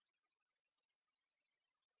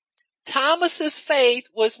 Thomas's faith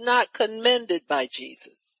was not commended by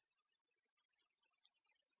Jesus.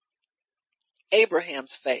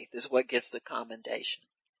 Abraham's faith is what gets the commendation.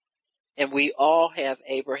 And we all have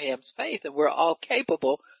Abraham's faith, and we're all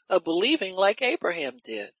capable of believing like Abraham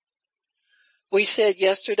did. We said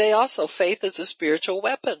yesterday also, faith is a spiritual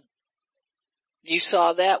weapon. You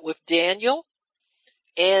saw that with Daniel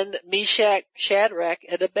and Meshach, Shadrach,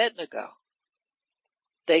 and Abednego.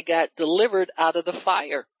 They got delivered out of the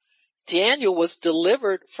fire. Daniel was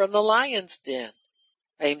delivered from the lion's den.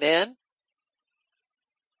 Amen.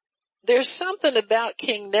 There's something about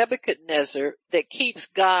King Nebuchadnezzar that keeps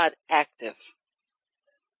God active.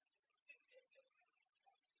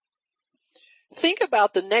 Think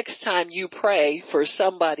about the next time you pray for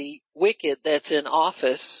somebody wicked that's in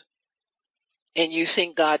office and you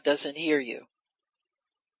think God doesn't hear you.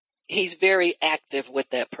 He's very active with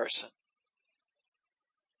that person.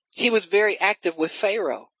 He was very active with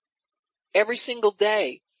Pharaoh. Every single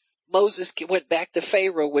day, Moses went back to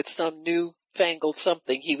Pharaoh with some newfangled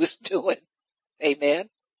something he was doing. Amen.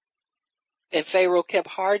 And Pharaoh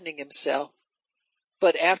kept hardening himself.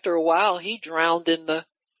 But after a while, he drowned in the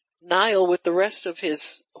Nile with the rest of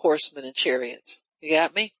his horsemen and chariots. You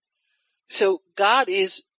got me? So God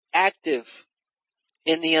is active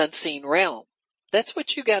in the unseen realm. That's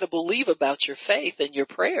what you got to believe about your faith and your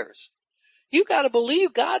prayers. You got to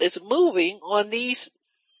believe God is moving on these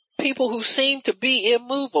people who seem to be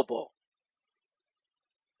immovable.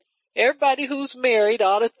 Everybody who's married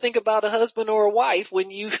ought to think about a husband or a wife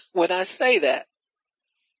when I say that.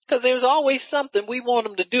 Because there's always something we want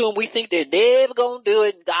them to do and we think they're never going to do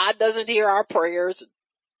it and God doesn't hear our prayers.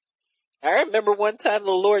 I remember one time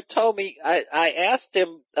the Lord told me, I asked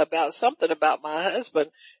him about something about my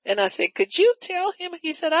husband and I said, could you tell him?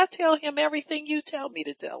 He said, I tell him everything you tell me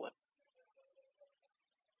to tell him.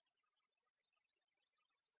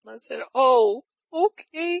 I said, oh,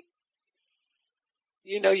 okay.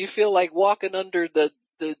 You feel like walking under the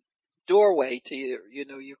doorway to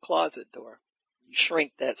your closet door. You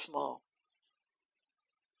shrink that small.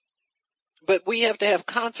 But we have to have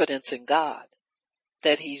confidence in God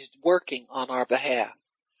that he's working on our behalf.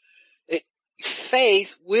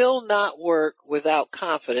 Faith will not work without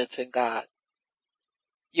confidence in God.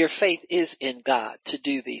 Your faith is in God to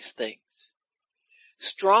do these things.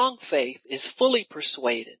 Strong faith is fully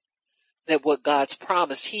persuaded that what God's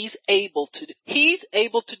promised, he's able to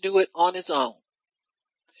do it on his own.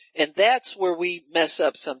 And that's where we mess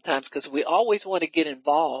up sometimes because we always want to get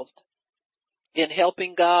involved in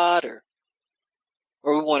helping God or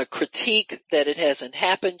we want to critique that it hasn't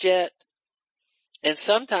happened yet. And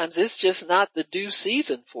sometimes it's just not the due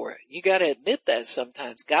season for it. You got to admit that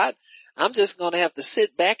sometimes. God, I'm just going to have to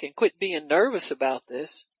sit back and quit being nervous about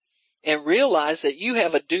this and realize that you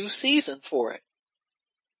have a due season for it.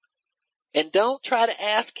 And don't try to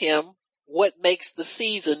ask him what makes the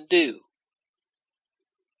season due.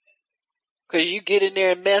 Cause you get in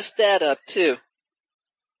there and mess that up too.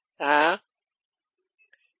 Where's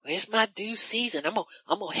my due season? I'm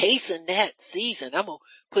gonna hasten that season. I'm gonna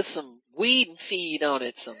put some weed and feed on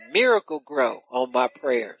it, some miracle grow on my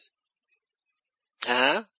prayers.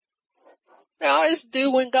 No, it's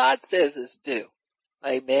due when God says it's due.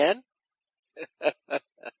 Amen.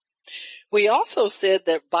 We also said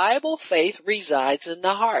that Bible faith resides in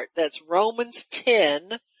the heart. That's Romans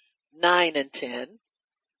 10, 9 and 10.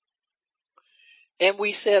 And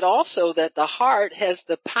we said also that the heart has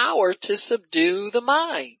the power to subdue the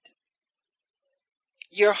mind.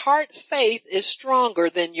 Your heart faith is stronger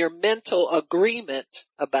than your mental agreement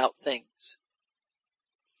about things.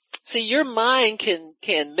 See, your mind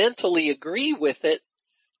can mentally agree with it,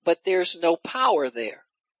 but there's no power there.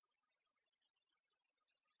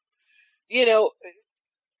 You know,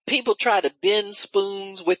 people try to bend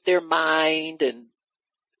spoons with their mind, and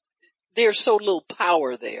there's so little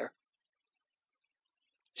power there.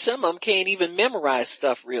 Some of them can't even memorize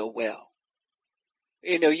stuff real well.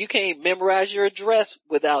 You know, you can't memorize your address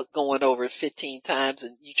without going over it 15 times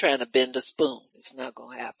and you trying to bend a spoon. It's not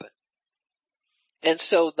going to happen. And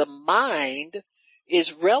so the mind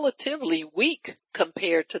is relatively weak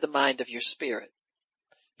compared to the mind of your spirit,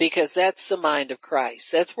 because that's the mind of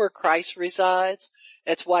Christ. That's where Christ resides.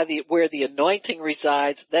 That's why where the anointing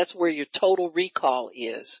resides. That's where your total recall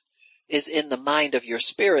is in the mind of your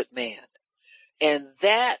spirit man. And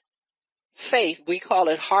that faith, we call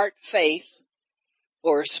it heart faith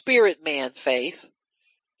or spirit man faith.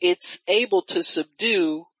 It's able to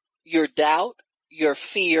subdue your doubt, your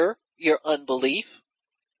fear, your unbelief.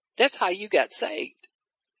 That's how you got saved.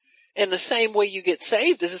 And the same way you get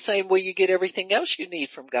saved is the same way you get everything else you need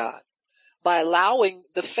from God. By allowing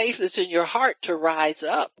the faith that's in your heart to rise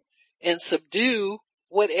up and subdue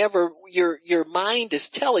whatever your mind is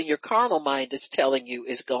telling, your carnal mind is telling you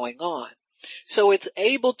is going on. So it's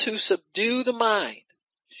able to subdue the mind.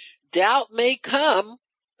 Doubt may come,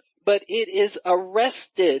 but it is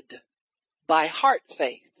arrested by heart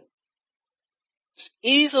faith. It's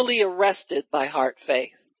easily arrested by heart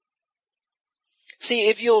faith. See,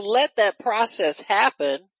 if you'll let that process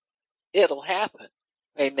happen, it'll happen.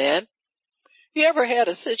 Amen. You ever had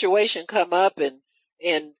a situation come up and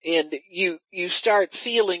you start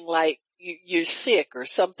feeling like you're sick or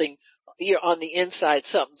something, you're on the inside,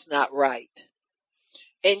 something's not right.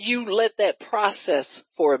 And you let that process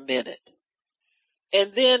for a minute.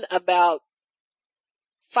 And then about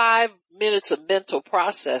 5 minutes of mental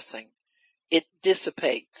processing, it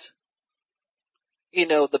dissipates. You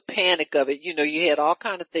know, the panic of it, you know, you had all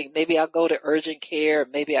kind of things. Maybe I'll go to urgent care.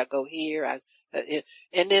 Maybe I'll go here.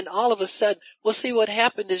 And then all of a sudden, well, see, what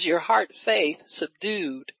happened is your heart faith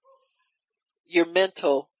subdued your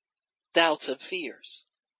mental doubts and fears.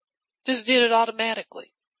 Just did it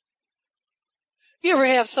automatically. You ever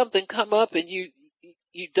have something come up and you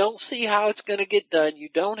don't see how it's going to get done. You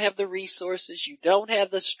don't have the resources. You don't have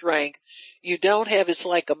the strength. You don't have, it's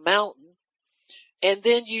like a mountain. And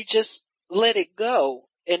then you just let it go.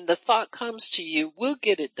 And the thought comes to you, we'll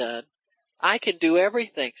get it done. I can do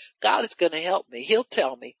everything. God is going to help me. He'll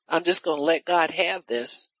tell me. I'm just going to let God have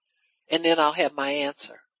this. And then I'll have my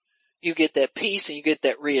answer. You get that peace and you get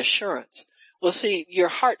that reassurance. Well, see, your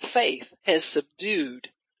heart faith has subdued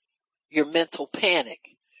your mental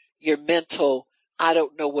panic, your mental, I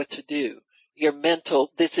don't know what to do, your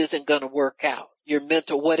mental, this isn't going to work out, your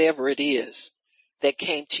mental, whatever it is that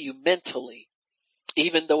came to you mentally,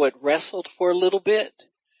 even though it wrestled for a little bit,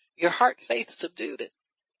 your heart faith subdued it.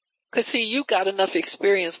 Because see, you got enough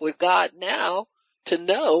experience with God now to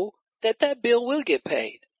know that that bill will get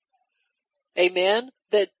paid. Amen.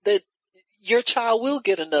 That your child will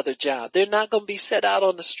get another job. They're not going to be set out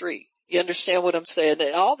on the street. You understand what I'm saying?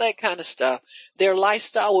 All that kind of stuff. Their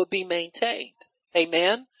lifestyle will be maintained.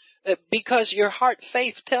 Amen. Because your heart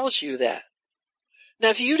faith tells you that. Now,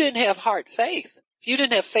 if you didn't have heart faith, if you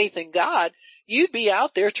didn't have faith in God, you'd be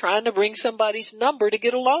out there trying to bring somebody's number to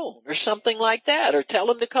get a loan or something like that, or tell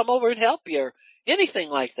them to come over and help you or anything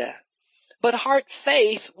like that. But heart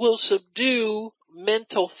faith will subdue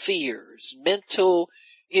mental fears, mental,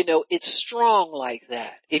 it's strong like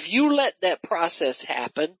that. If you let that process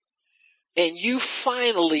happen and you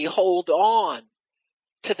finally hold on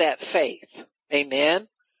to that faith, amen,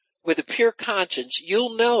 with a pure conscience,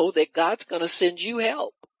 you'll know that God's going to send you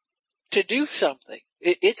help to do something.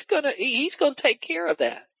 He's going to take care of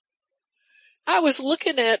that. I was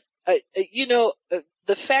looking at,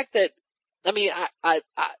 the fact that I mean,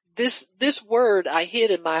 this word I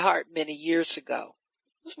hid in my heart many years ago.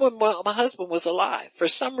 This is when my husband was alive. For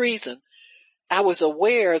some reason, I was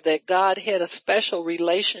aware that God had a special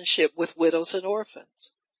relationship with widows and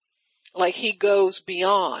orphans. Like he goes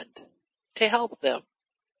beyond to help them.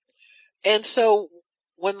 And so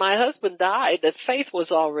when my husband died, the faith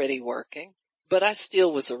was already working, but I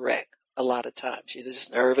still was a wreck a lot of times. You're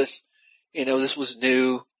just nervous. This was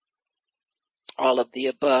new, all of the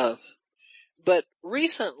above. But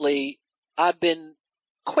recently it's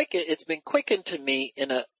been quickened to me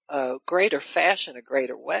in a greater fashion, a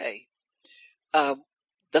greater way.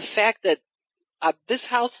 The fact that this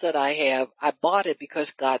house that I have, I bought it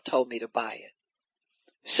because God told me to buy it.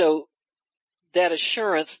 So that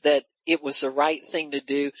assurance that it was the right thing to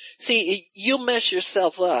do. See, you'll mess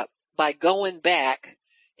yourself up by going back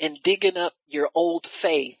and digging up your old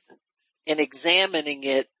faith and examining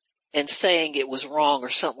it and saying it was wrong or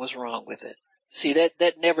something was wrong with it. See,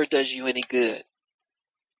 that never does you any good.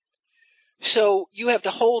 So you have to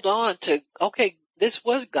hold on to, okay, this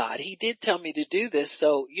was God. He did tell me to do this.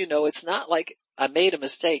 So, it's not like I made a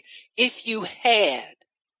mistake. If you had,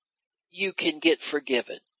 you can get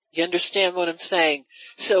forgiven. You understand what I'm saying?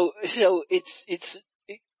 So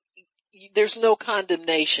there's no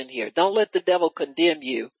condemnation here. Don't let the devil condemn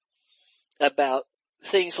you about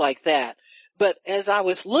things like that. But as I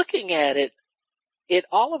was looking at it, it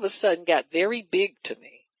all of a sudden got very big to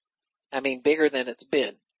me. I mean, bigger than it's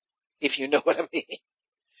been, if you know what I mean.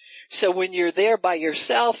 So when you're there by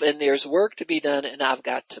yourself and there's work to be done and I've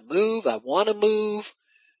got to move, I want to move,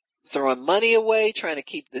 throwing money away, trying to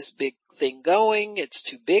keep this big thing going. It's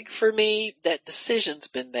too big for me. That decision's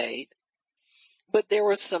been made. But there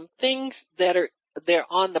were some things they're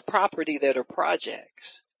on the property that are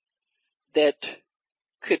projects that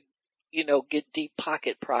could, get deep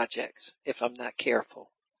pocket projects if I'm not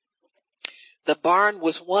careful. The barn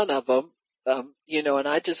was one of them, and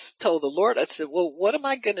I just told the Lord, I said, well, what am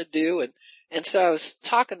I going to do? And so I was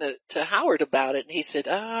talking to Howard about it, and he said,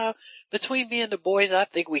 between me and the boys, I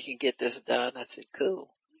think we can get this done. I said,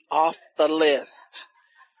 cool. Off the list.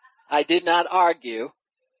 I did not argue.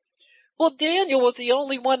 Well, Daniel was the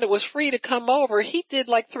only one that was free to come over. He did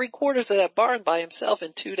like 3/4 of that barn by himself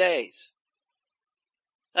in 2 days.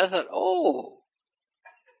 I thought,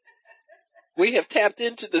 we have tapped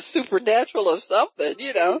into the supernatural of something,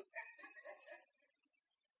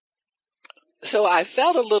 So I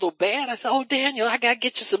felt a little bad. I said, Daniel, I gotta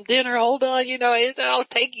get you some dinner. Hold on, I'll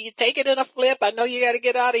take it in a flip. I know you gotta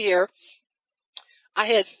get out of here. I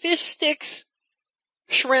had fish sticks,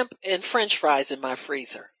 shrimp, and French fries in my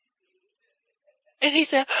freezer. And he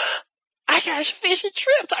said, I got fish and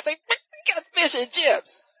chips. I said, I got fish and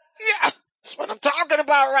chips. Yeah, that's what I'm talking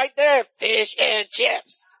about right there. Fish and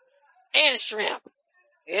chips. And shrimp.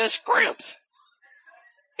 And scrimps.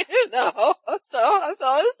 So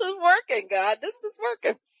this is working, God. This is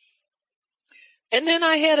working. And then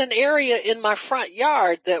I had an area in my front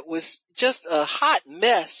yard that was just a hot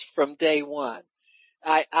mess from day one.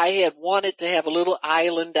 I had wanted to have a little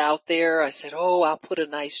island out there. I said, I'll put a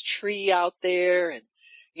nice tree out there and,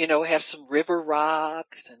 have some river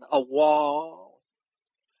rocks and a wall.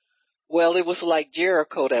 Well, it was like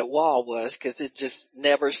Jericho, that wall was, because it just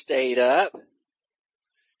never stayed up.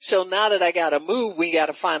 So now that I gotta move, we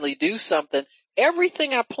gotta finally do something.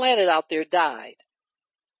 Everything I planted out there died.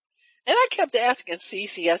 And I kept asking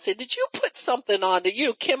Cece, I said, did you put something on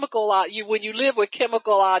the, chemical, when you live with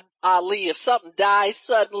Chemical Ali, if something dies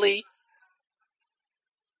suddenly,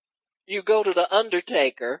 you go to the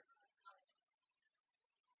undertaker.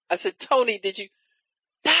 I said, Tony, did you,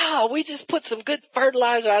 no, we just put some good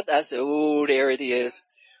fertilizer out there. I said, there it is.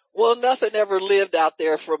 Well, nothing ever lived out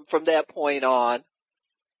there from that point on.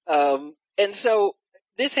 And so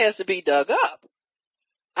this has to be dug up.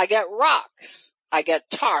 I got rocks. I got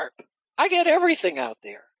tarp. I got everything out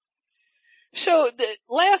there. So at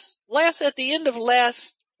the end of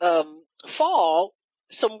last, fall,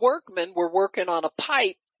 some workmen were working on a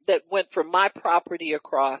pipe that went from my property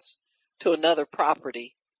across to another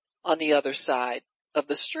property on the other side of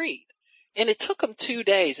the street. And it took them 2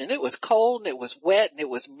 days, and it was cold and it was wet and it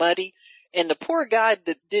was muddy. And the poor guy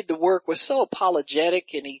that did the work was so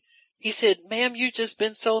apologetic, and he said, ma'am, you just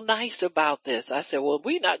been so nice about this. I said, well,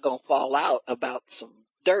 we're not going to fall out about some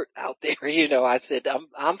dirt out there. I said,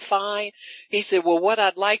 I'm fine. He said, well, what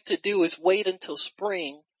I'd like to do is wait until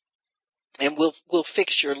spring and we'll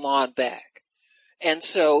fix your lawn back. And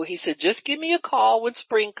so he said, just give me a call when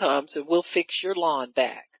spring comes and we'll fix your lawn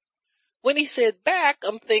back. When he said back,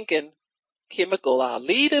 I'm thinking, Chemical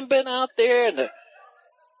Ali done been out there and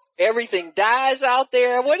everything dies out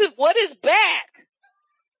there. What is back?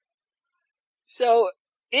 So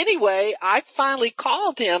anyway, I finally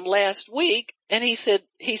called him last week and he said,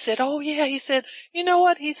 oh yeah, he said, you know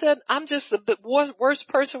what? He said, I'm just the worst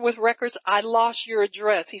person with records. I lost your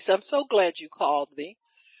address. He said, I'm so glad you called me.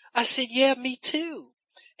 I said, yeah, me too.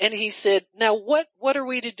 And he said, now what are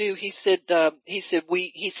we to do? He said,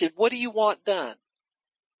 what do you want done?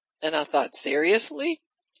 And I thought, seriously?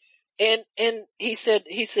 And he said,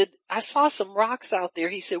 I saw some rocks out there.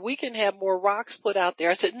 He said, we can have more rocks put out there.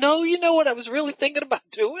 I said, no, you know what I was really thinking about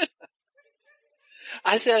doing?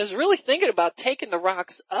 I said, I was really thinking about taking the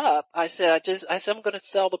rocks up. I said, I'm going to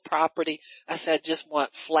sell the property. I said, I just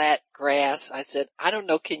want flat grass. I said, I don't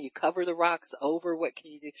know. Can you cover the rocks over? What can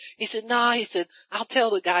you do? He said, no, he said, I'll tell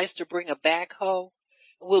the guys to bring a backhoe.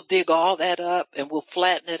 We'll dig all that up and we'll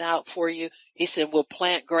flatten it out for you. He said, we'll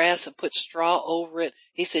plant grass and put straw over it.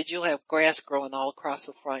 He said, you'll have grass growing all across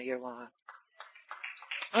the front of your lawn.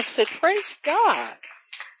 I said, praise God.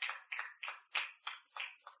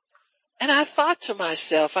 And I thought to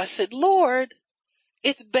myself, I said, Lord,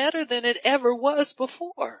 it's better than it ever was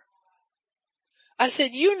before. I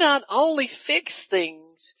said, you not only fix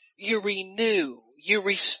things, you renew, you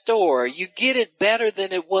restore, you get it better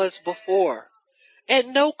than it was before. At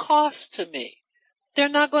no cost to me. They're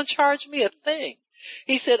not going to charge me a thing.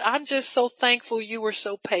 He said, I'm just so thankful you were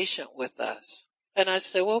so patient with us. And I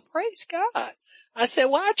said, well, praise God. I said,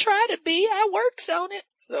 well, I try to be. I works on it.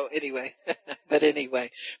 So anyway, but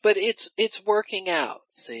it's working out.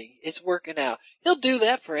 See, it's working out. He'll do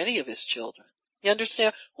that for any of his children. You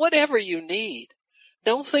understand? Whatever you need.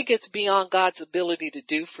 Don't think it's beyond God's ability to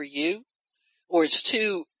do for you. Or it's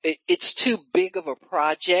too big of a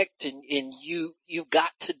project and you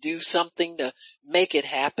got to do something to make it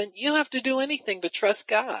happen. You don't have to do anything but trust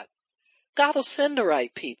God. God will send the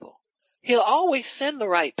right people. He'll always send the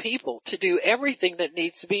right people to do everything that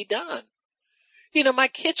needs to be done. You know, my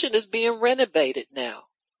kitchen is being renovated now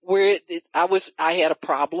where I had a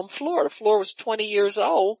problem floor. The floor was 20 years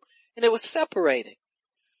old and it was separating.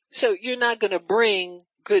 So you're not going to bring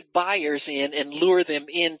good buyers in and lure them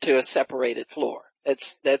into a separated floor.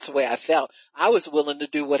 That's the way I felt. I was willing to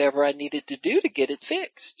do whatever I needed to do to get it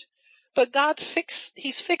fixed. But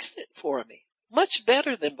He's fixed it for me. Much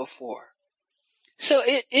better than before. So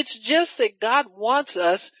it's just that God wants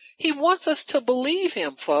us, He wants us to believe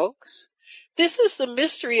Him, folks. This is the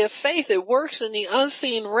mystery of faith. It works in the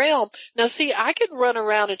unseen realm. Now see, I can run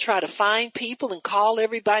around and try to find people and call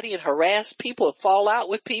everybody and harass people and fall out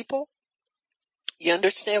with people. You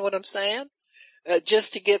understand what I'm saying?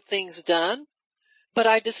 Just to get things done. But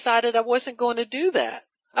I decided I wasn't going to do that.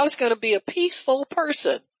 I was going to be a peaceful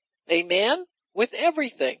person. Amen? With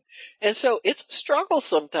everything. And so it's a struggle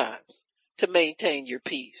sometimes to maintain your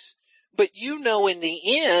peace. But you know in the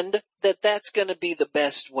end that that's going to be the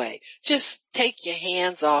best way. Just take your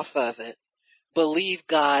hands off of it. Believe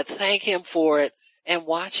God, thank Him for it, and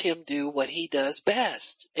watch Him do what He does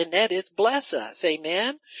best. And that is bless us.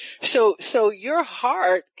 Amen? So your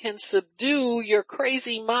heart can subdue your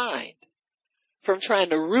crazy mind from trying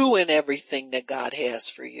to ruin everything that God has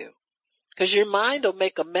for you. Because your mind will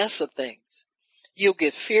make a mess of things. You'll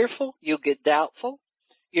get fearful. You'll get doubtful.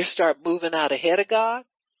 You'll start moving out ahead of God.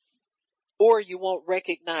 Or you won't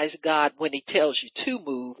recognize God when He tells you to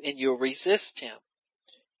move and you'll resist Him.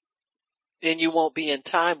 And you won't be in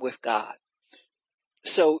time with God.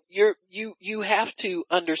 So you have to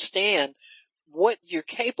understand what you're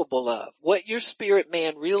capable of, what your spirit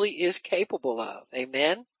man really is capable of.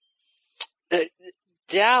 Amen.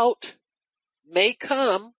 Doubt may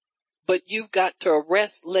come, but you've got to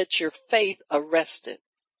let your faith arrest it.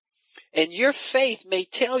 And your faith may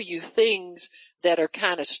tell you things that are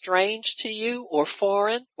kind of strange to you or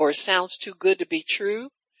foreign or sounds too good to be true.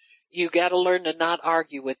 You got to learn to not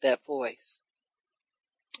argue with that voice.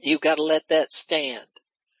 You got to let that stand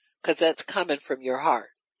because that's coming from your heart.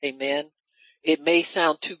 Amen. It may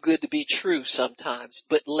sound too good to be true sometimes,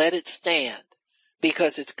 but let it stand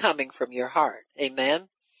because it's coming from your heart. Amen.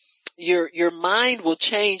 Your mind will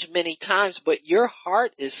change many times, but your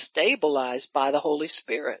heart is stabilized by the Holy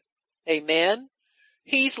Spirit. Amen.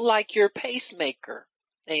 He's like your pacemaker.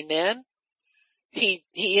 Amen. He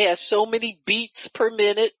has so many beats per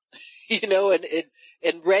minute, you know,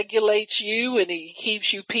 and regulates you and He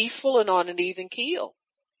keeps you peaceful and on an even keel.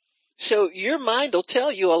 So your mind will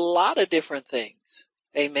tell you a lot of different things.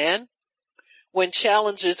 Amen. When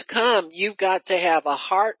challenges come, you've got to have a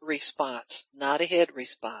heart response, not a head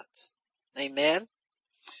response. Amen.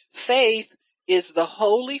 Faith is the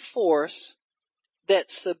holy force that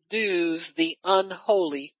subdues the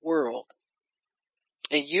unholy world.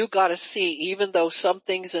 And you got to see, even though some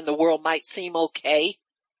things in the world might seem okay,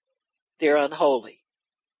 they're unholy.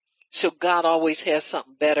 So God always has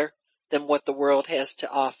something better than what the world has to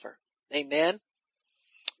offer. Amen.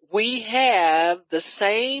 We have the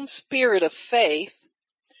same spirit of faith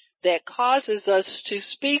that causes us to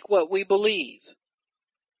speak what we believe.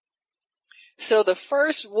 So the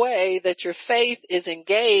first way that your faith is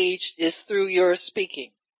engaged is through your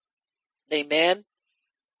speaking. Amen.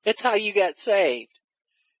 That's how you got saved.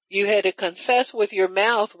 You had to confess with your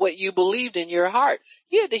mouth what you believed in your heart.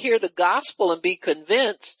 You had to hear the gospel and be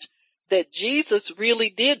convinced that Jesus really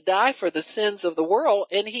did die for the sins of the world,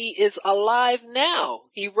 and he is alive now.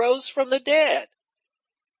 He rose from the dead.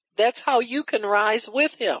 That's how you can rise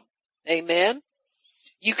with him. Amen.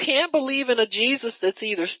 You can't believe in a Jesus that's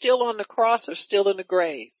either still on the cross or still in the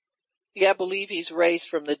grave. You gotta believe he's raised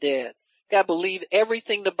from the dead. You gotta believe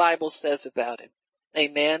everything the Bible says about him.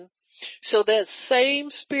 Amen. So that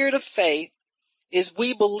same spirit of faith is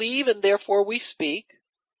we believe and therefore we speak.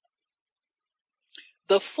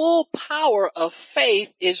 The full power of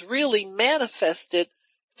faith is really manifested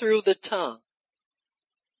through the tongue.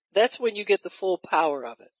 That's when you get the full power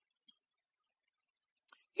of it.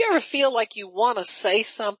 You ever feel like you want to say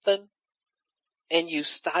something and you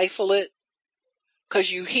stifle it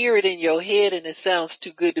because you hear it in your head and it sounds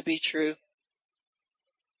too good to be true?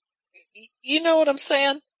 You know what I'm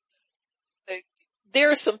saying?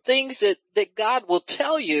 There are some things that God will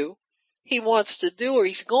tell you he wants to do or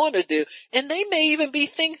he's going to do, and they may even be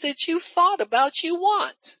things that you thought about you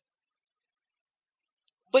want,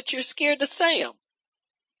 but you're scared to say them.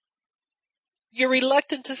 You're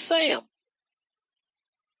reluctant to say them.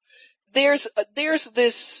 There's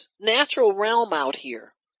this natural realm out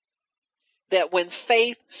here that when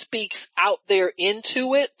faith speaks out there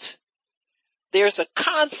into it, there's a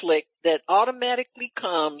conflict that automatically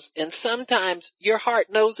comes, and sometimes your heart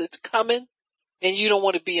knows it's coming and you don't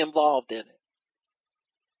want to be involved in it.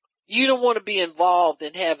 You don't want to be involved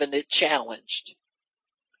in having it challenged.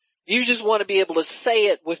 You just want to be able to say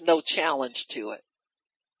it with no challenge to it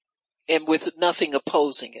and with nothing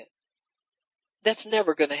opposing it. That's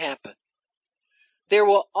never going to happen. There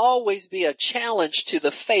will always be a challenge to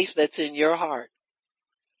the faith that's in your heart.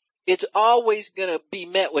 It's always going to be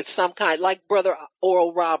met with some kind, like Brother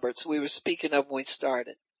Oral Roberts we were speaking of when we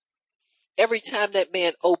started. Every time that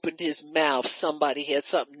man opened his mouth, somebody had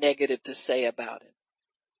something negative to say about him.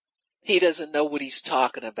 He doesn't know what he's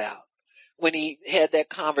talking about. When he had that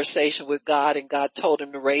conversation with God and God told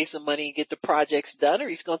him to raise the money and get the projects done or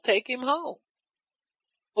he's going to take him home.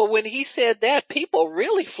 Well, when he said that, people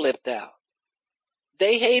really flipped out.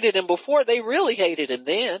 They hated him before. They really hated him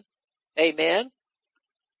then. Amen.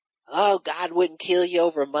 Oh, God wouldn't kill you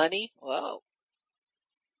over money. Well,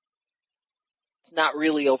 it's not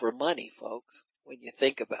really over money, folks, when you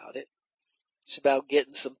think about it. It's about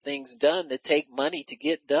getting some things done that take money to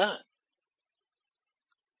get done.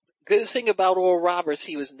 Good thing about Oral Roberts,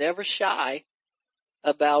 he was never shy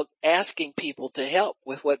about asking people to help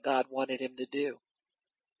with what God wanted him to do,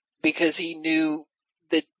 because he knew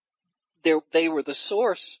that they were the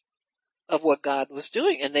source of what God was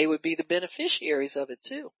doing, and they would be the beneficiaries of it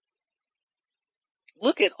too.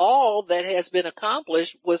 Look at all that has been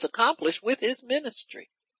accomplished was accomplished with his ministry.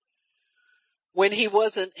 When he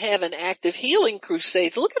wasn't having active healing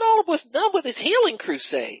crusades, look at all that was done with his healing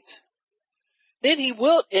crusades. Then he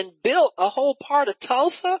went and built a whole part of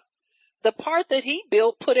Tulsa. The part that he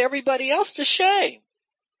built put everybody else to shame.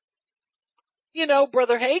 You know,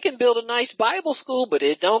 Brother Hagin built a nice Bible school, but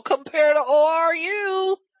it don't compare to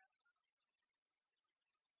ORU.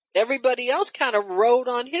 Everybody else kind of rode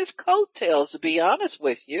on his coattails, to be honest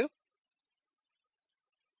with you.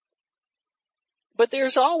 But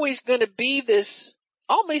there's always going to be this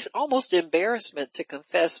almost embarrassment to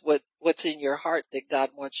confess what's in your heart that God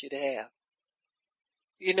wants you to have.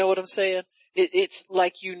 You know what I'm saying? It's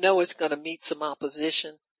like you know it's going to meet some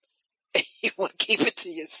opposition and you want to keep it to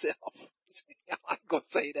yourself. I'm going to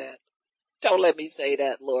say that. Don't let me say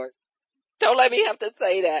that, Lord. Don't let me have to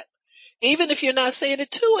say that. Even if you're not saying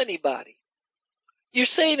it to anybody, you're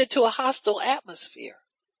saying it to a hostile atmosphere.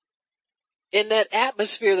 In that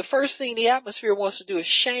atmosphere, the first thing the atmosphere wants to do is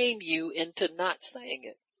shame you into not saying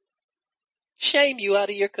it. Shame you out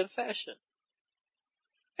of your confession.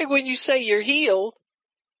 Like when you say you're healed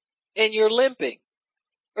and you're limping,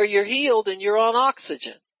 or you're healed and you're on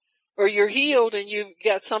oxygen, or you're healed and you've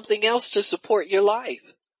got something else to support your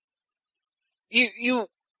life. You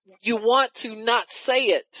want to not say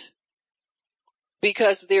it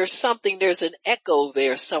because there's an echo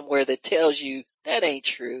there somewhere that tells you that ain't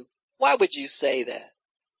true. Why would you say that?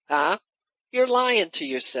 Huh? You're lying to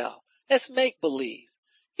yourself. That's make believe.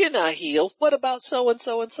 You're not healed. What about so and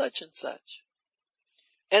so and such and such?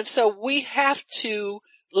 And so we have to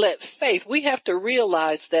let faith, we have to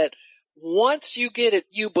realize that once you get it,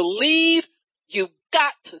 you believe, you've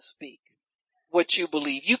got to speak what you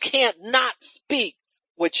believe. You can't not speak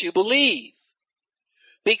what you believe,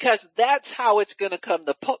 because that's how it's going to come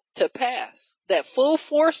to pass. That full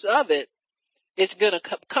force of it is going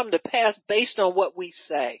to come to pass based on what we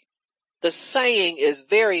say. The saying is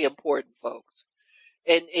very important, folks.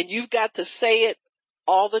 And you've got to say it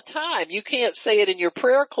all the time. You can't say it in your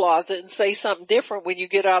prayer closet and say something different when you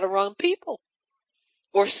get out around people,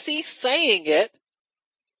 or cease saying it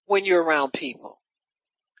when you're around people.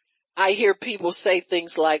 I hear people say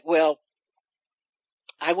things like, well,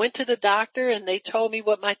 I went to the doctor and they told me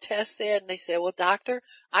what my test said. And they said, well, doctor,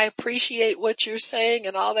 I appreciate what you're saying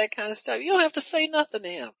and all that kind of stuff. You don't have to say nothing to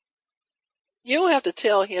him. You don't have to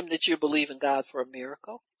tell him that you believe in God for a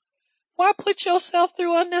miracle. Why put yourself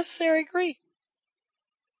through unnecessary grief?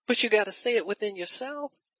 But you got to say it within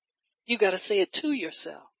yourself. You got to say it to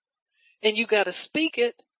yourself. And you got to speak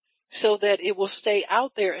it so that it will stay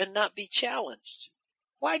out there and not be challenged.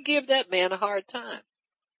 Why give that man a hard time?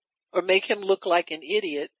 Or make him look like an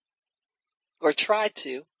idiot? Or try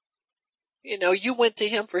to? You know, you went to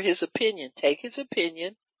him for his opinion. Take his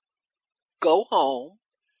opinion. Go home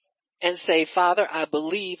and say, Father, I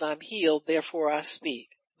believe I'm healed, therefore I speak.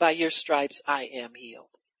 By your stripes I am healed.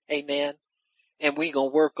 Amen. And we're going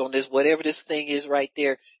to work on this. Whatever this thing is right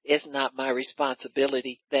there, it's not my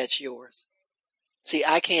responsibility. That's yours. See,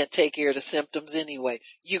 I can't take care of the symptoms anyway.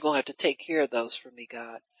 You're going to have to take care of those for me,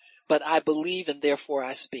 God. But I believe and therefore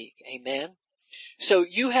I speak. Amen. So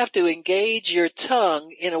you have to engage your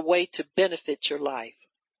tongue in a way to benefit your life.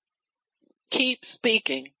 Keep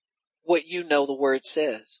speaking what you know the word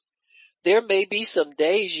says. There may be some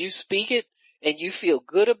days you speak it and you feel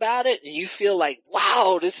good about it and you feel like,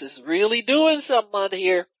 wow, this is really doing something on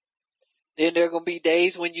here. Then there are going to be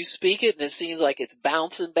days when you speak it and it seems like it's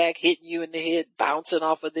bouncing back, hitting you in the head, bouncing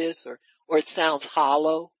off of this, or it sounds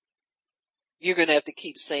hollow. You're going to have to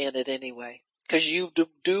keep saying it anyway, because you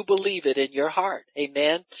do believe it in your heart.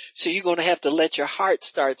 Amen. So you're going to have to let your heart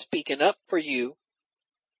start speaking up for you.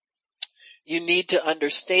 You need to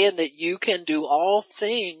understand that you can do all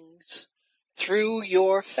things through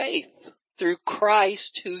your faith, through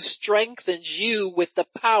Christ who strengthens you with the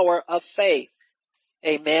power of faith.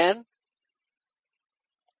 Amen.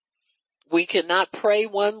 We cannot pray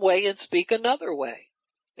one way and speak another way.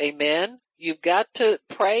 Amen. You've got to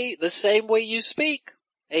pray the same way you speak.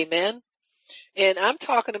 Amen. And I'm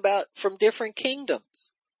talking about from different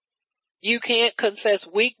kingdoms. You can't confess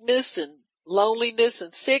weakness and loneliness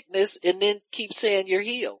and sickness and then keep saying you're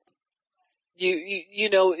healed.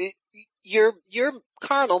 Your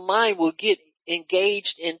carnal mind will get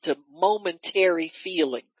engaged into momentary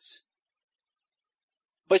feelings.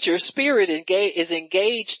 But your spirit is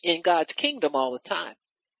engaged in God's kingdom all the time.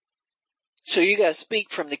 So you got to speak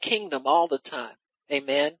from the kingdom all the time.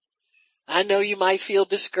 Amen. I know you might feel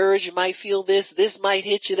discouraged. You might feel this might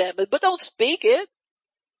hit you, that, but don't speak it.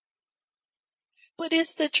 But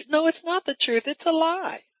no, it's not the truth. It's a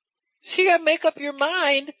lie. So you got to make up your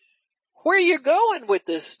mind where you're going with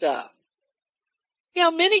this stuff. You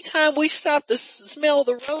know, many times we stop to smell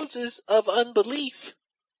the roses of unbelief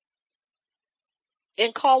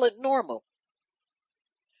and call it normal.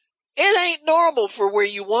 It ain't normal for where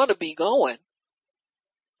you want to be going.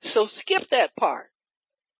 So skip that part.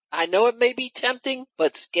 I know it may be tempting,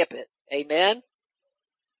 but skip it. Amen.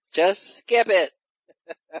 Just skip it.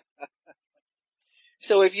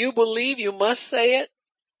 So if you believe you must say it,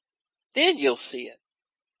 then you'll see it.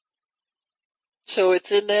 So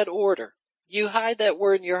it's in that order. You hide that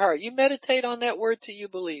word in your heart. You meditate on that word till you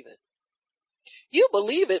believe it. You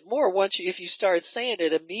believe it more if you start saying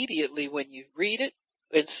it immediately when you read it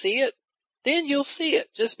and see it, then you'll see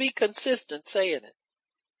it. Just be consistent saying it.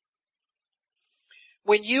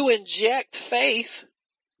 When you inject faith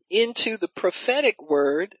into the prophetic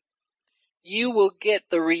word, you will get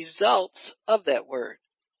the results of that word.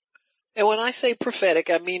 And when I say prophetic,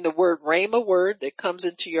 I mean the word rhema word that comes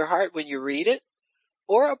into your heart when you read it,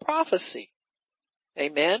 or a prophecy.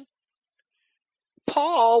 Amen.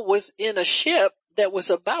 Paul was in a ship that was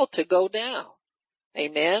about to go down.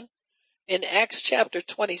 Amen. In Acts chapter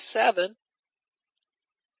 27.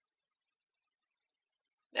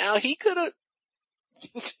 Now he could have,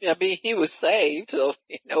 he was saved, so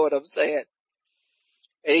you know what I'm saying.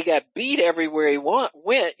 And he got beat everywhere he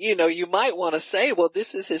went. You might want to say, well,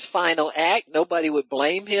 this is his final act. Nobody would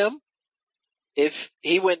blame him if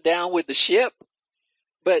he went down with the ship.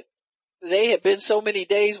 But they had been so many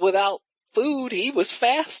days without food, he was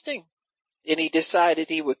fasting. And he decided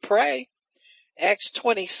he would pray. Acts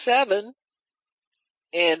 27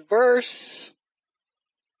 and verse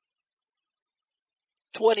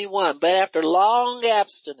 21. But after long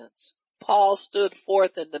abstinence, Paul stood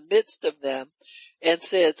forth in the midst of them and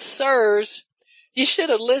said, Sirs, you should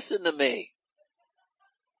have listened to me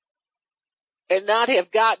and not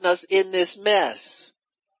have gotten us in this mess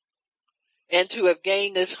and to have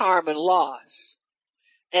gained this harm and loss.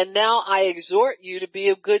 And now I exhort you to be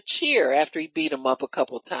of good cheer. After he beat him up a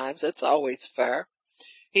couple of times. That's always fair.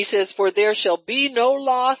 He says, for there shall be no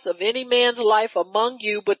loss of any man's life among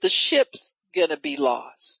you, but the ship's gonna be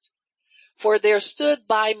lost. For there stood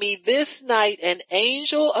by me this night an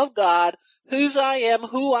angel of God,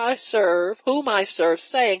 whom I serve,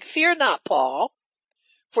 saying, fear not, Paul,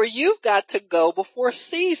 for you've got to go before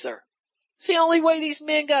Caesar. It's the only way these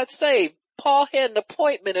men got saved. Paul had an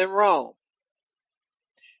appointment in Rome.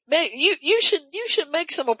 You should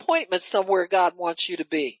make some appointments somewhere God wants you to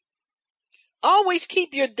be. Always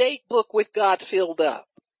keep your date book with God filled up.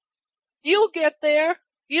 You'll get there.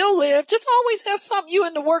 You'll live. Just always have something you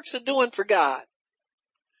in the works of doing for God.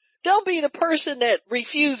 Don't be the person that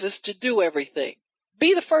refuses to do everything.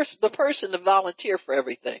 Be the person to volunteer for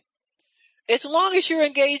everything. As long as you're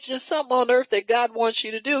engaged in something on earth that God wants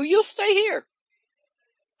you to do, you'll stay here.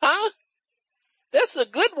 Huh? That's a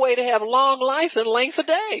good way to have long life and length of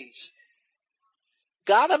days.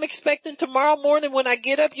 God, I'm expecting tomorrow morning when I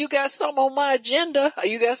get up, you got something on my agenda.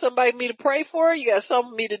 You got somebody for me to pray for? You got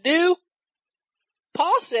something for me to do?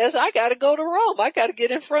 Paul says, I got to go to Rome. I got to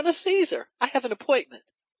get in front of Caesar. I have an appointment.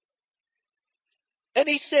 And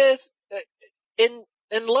he says,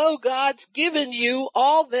 and lo, God's given you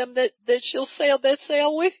all them that shall sail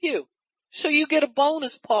with you. So you get a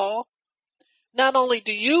bonus, Paul. Not only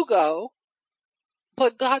do you go,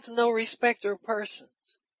 but God's no respecter of persons.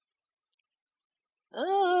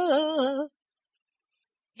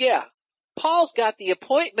 Yeah, Paul's got the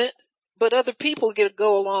appointment, but other people get to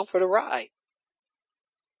go along for the ride.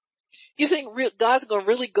 You think God's going to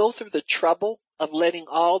really go through the trouble of letting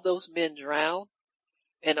all those men drown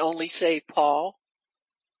and only save Paul?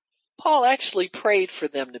 Paul actually prayed for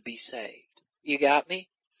them to be saved. You got me?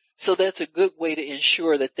 So that's a good way to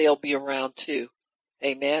ensure that they'll be around too.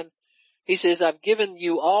 Amen. He says, I've given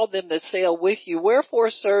you all them that sail with you. Wherefore,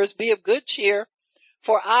 sirs, be of good cheer,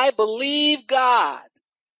 for I believe God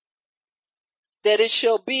that it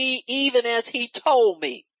shall be even as he told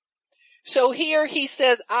me. So here he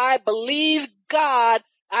says, I believe God.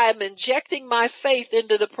 I am injecting my faith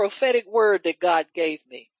into the prophetic word that God gave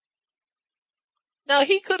me. Now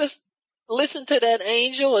he could have listened to that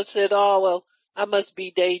angel and said, oh, well, I must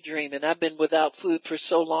be daydreaming. I've been without food for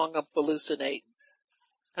so long I'm hallucinating.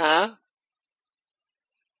 Huh?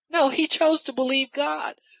 No, he chose to believe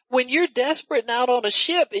God. When you're desperate and out on a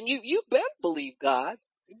ship, and you better believe God.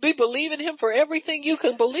 Be believing him for everything you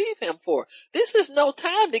can believe him for. This is no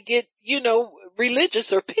time to get,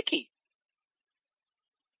 religious or picky.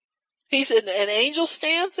 He said, an angel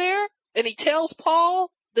stands there and he tells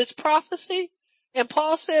Paul this prophecy, and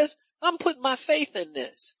Paul says, I'm putting my faith in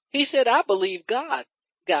this. He said, I believe God,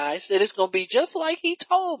 guys, that it's going to be just like he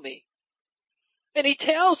told me. And he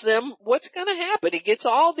tells them what's going to happen. He gets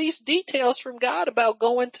all these details from God about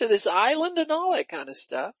going to this island and all that kind of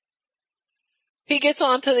stuff. He gets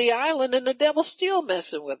onto the island and the devil's still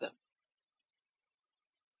messing with him.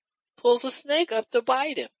 Pulls a snake up to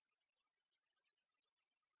bite him.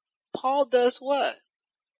 Paul does what?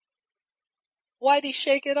 Why'd he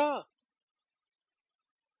shake it off?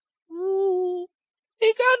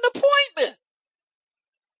 He got an appointment.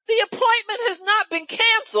 The appointment has not been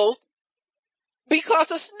canceled because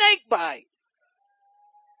of snake bite.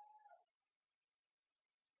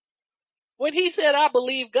 When he said, I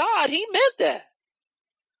believe God, he meant that.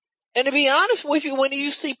 And to be honest with you, when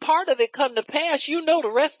you see part of it come to pass, you know the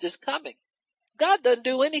rest is coming. God doesn't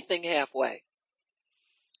do anything halfway.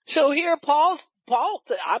 So here Paul,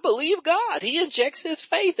 I believe God. He injects his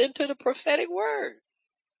faith into the prophetic word.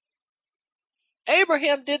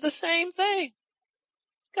 Abraham did the same thing.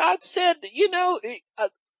 God said,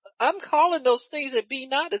 I'm calling those things that be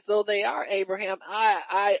not as though they are, Abraham.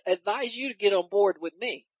 I advise you to get on board with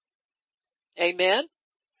me. Amen.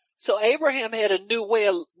 So Abraham had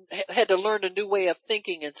to learn a new way of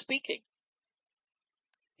thinking and speaking.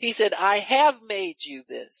 He said, I have made you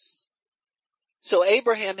this. So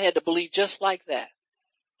Abraham had to believe just like that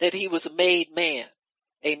he was a made man.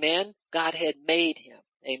 Amen. God had made him.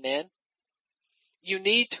 Amen. You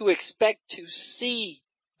need to expect to see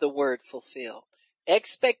the word fulfilled.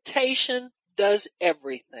 Expectation does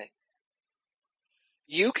everything.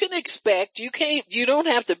 You can expect, you don't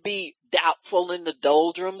have to be doubtful in the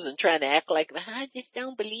doldrums and trying to act like, I just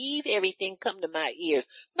don't believe everything come to my ears.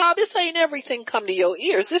 No, this ain't everything come to your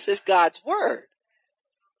ears. This is God's word.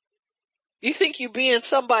 You think you being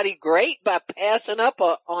somebody great by passing up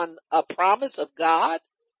on a promise of God?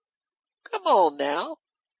 Come on now.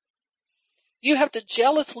 You have to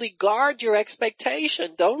jealously guard your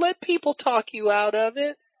expectation. Don't let people talk you out of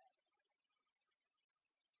it.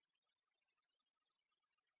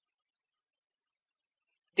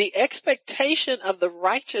 The expectation of the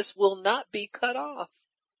righteous will not be cut off,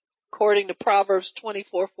 according to Proverbs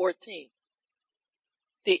 24:14.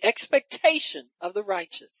 The expectation of the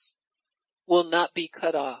righteous will not be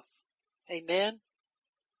cut off. Amen.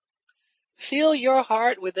 Fill your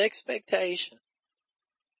heart with expectation.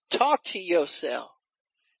 Talk to yourself.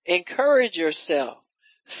 Encourage yourself.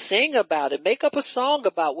 Sing about it. Make up a song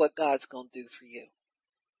about what God's going to do for you.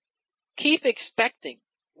 Keep expecting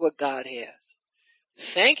what God has.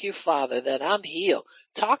 Thank you, Father, that I'm healed.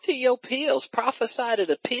 Talk to your pills. Prophesy to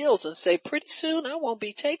the pills and say, pretty soon I won't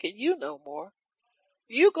be taking you no more.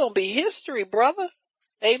 You're going to be history, brother.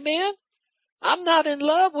 Amen. I'm not in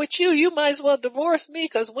love with you. You might as well divorce me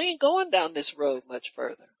because we ain't going down this road much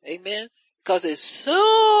further. Amen. Because as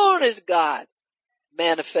soon as God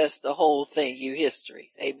manifests the whole thing, you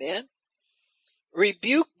history. Amen.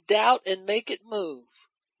 Rebuke doubt and make it move.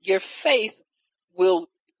 Your faith will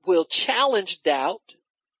challenge doubt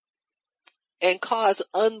and cause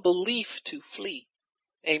unbelief to flee.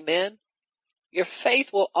 Amen. Your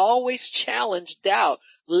faith will always challenge doubt.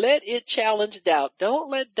 Let it challenge doubt. Don't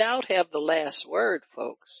let doubt have the last word,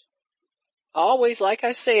 folks. Always, like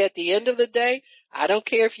I say, at the end of the day, I don't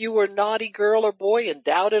care if you were a naughty girl or boy and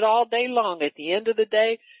doubted all day long. At the end of the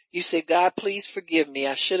day, you say, God, please forgive me.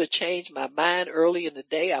 I should have changed my mind early in the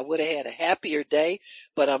day. I would have had a happier day,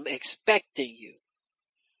 but I'm expecting you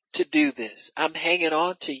to do this. I'm hanging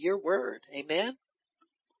on to your word. Amen.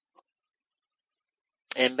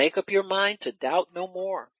 And make up your mind to doubt no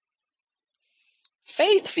more.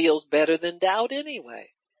 Faith feels better than doubt anyway.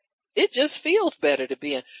 It just feels better to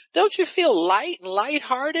be in. Don't you feel light and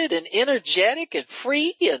lighthearted and energetic and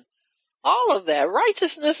free and all of that?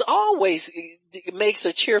 Righteousness always makes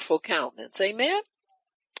a cheerful countenance. Amen?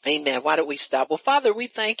 Amen. Why don't we stop? Well, Father, we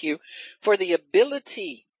thank you for the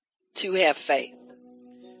ability to have faith,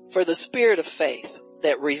 for the spirit of faith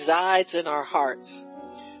that resides in our hearts.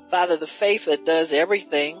 Father, the faith that does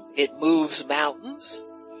everything. It moves mountains.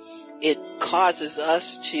 It causes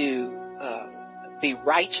us to be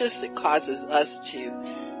righteous. It causes us to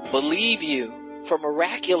believe you for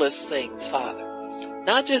miraculous things, Father.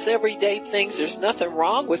 Not just everyday things. There's nothing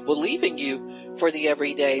wrong with believing you for the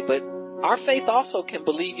everyday, but our faith also can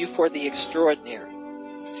believe you for the extraordinary.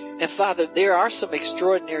 And Father, there are some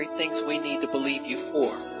extraordinary things we need to believe you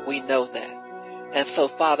for. We know that. And so,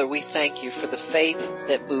 Father, we thank you for the faith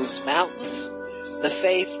that moves mountains, the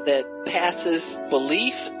faith that passes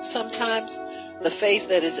belief sometimes, the faith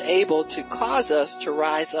that is able to cause us to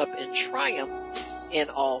rise up in triumph in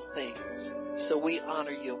all things. So we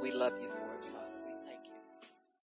honor you and we love you.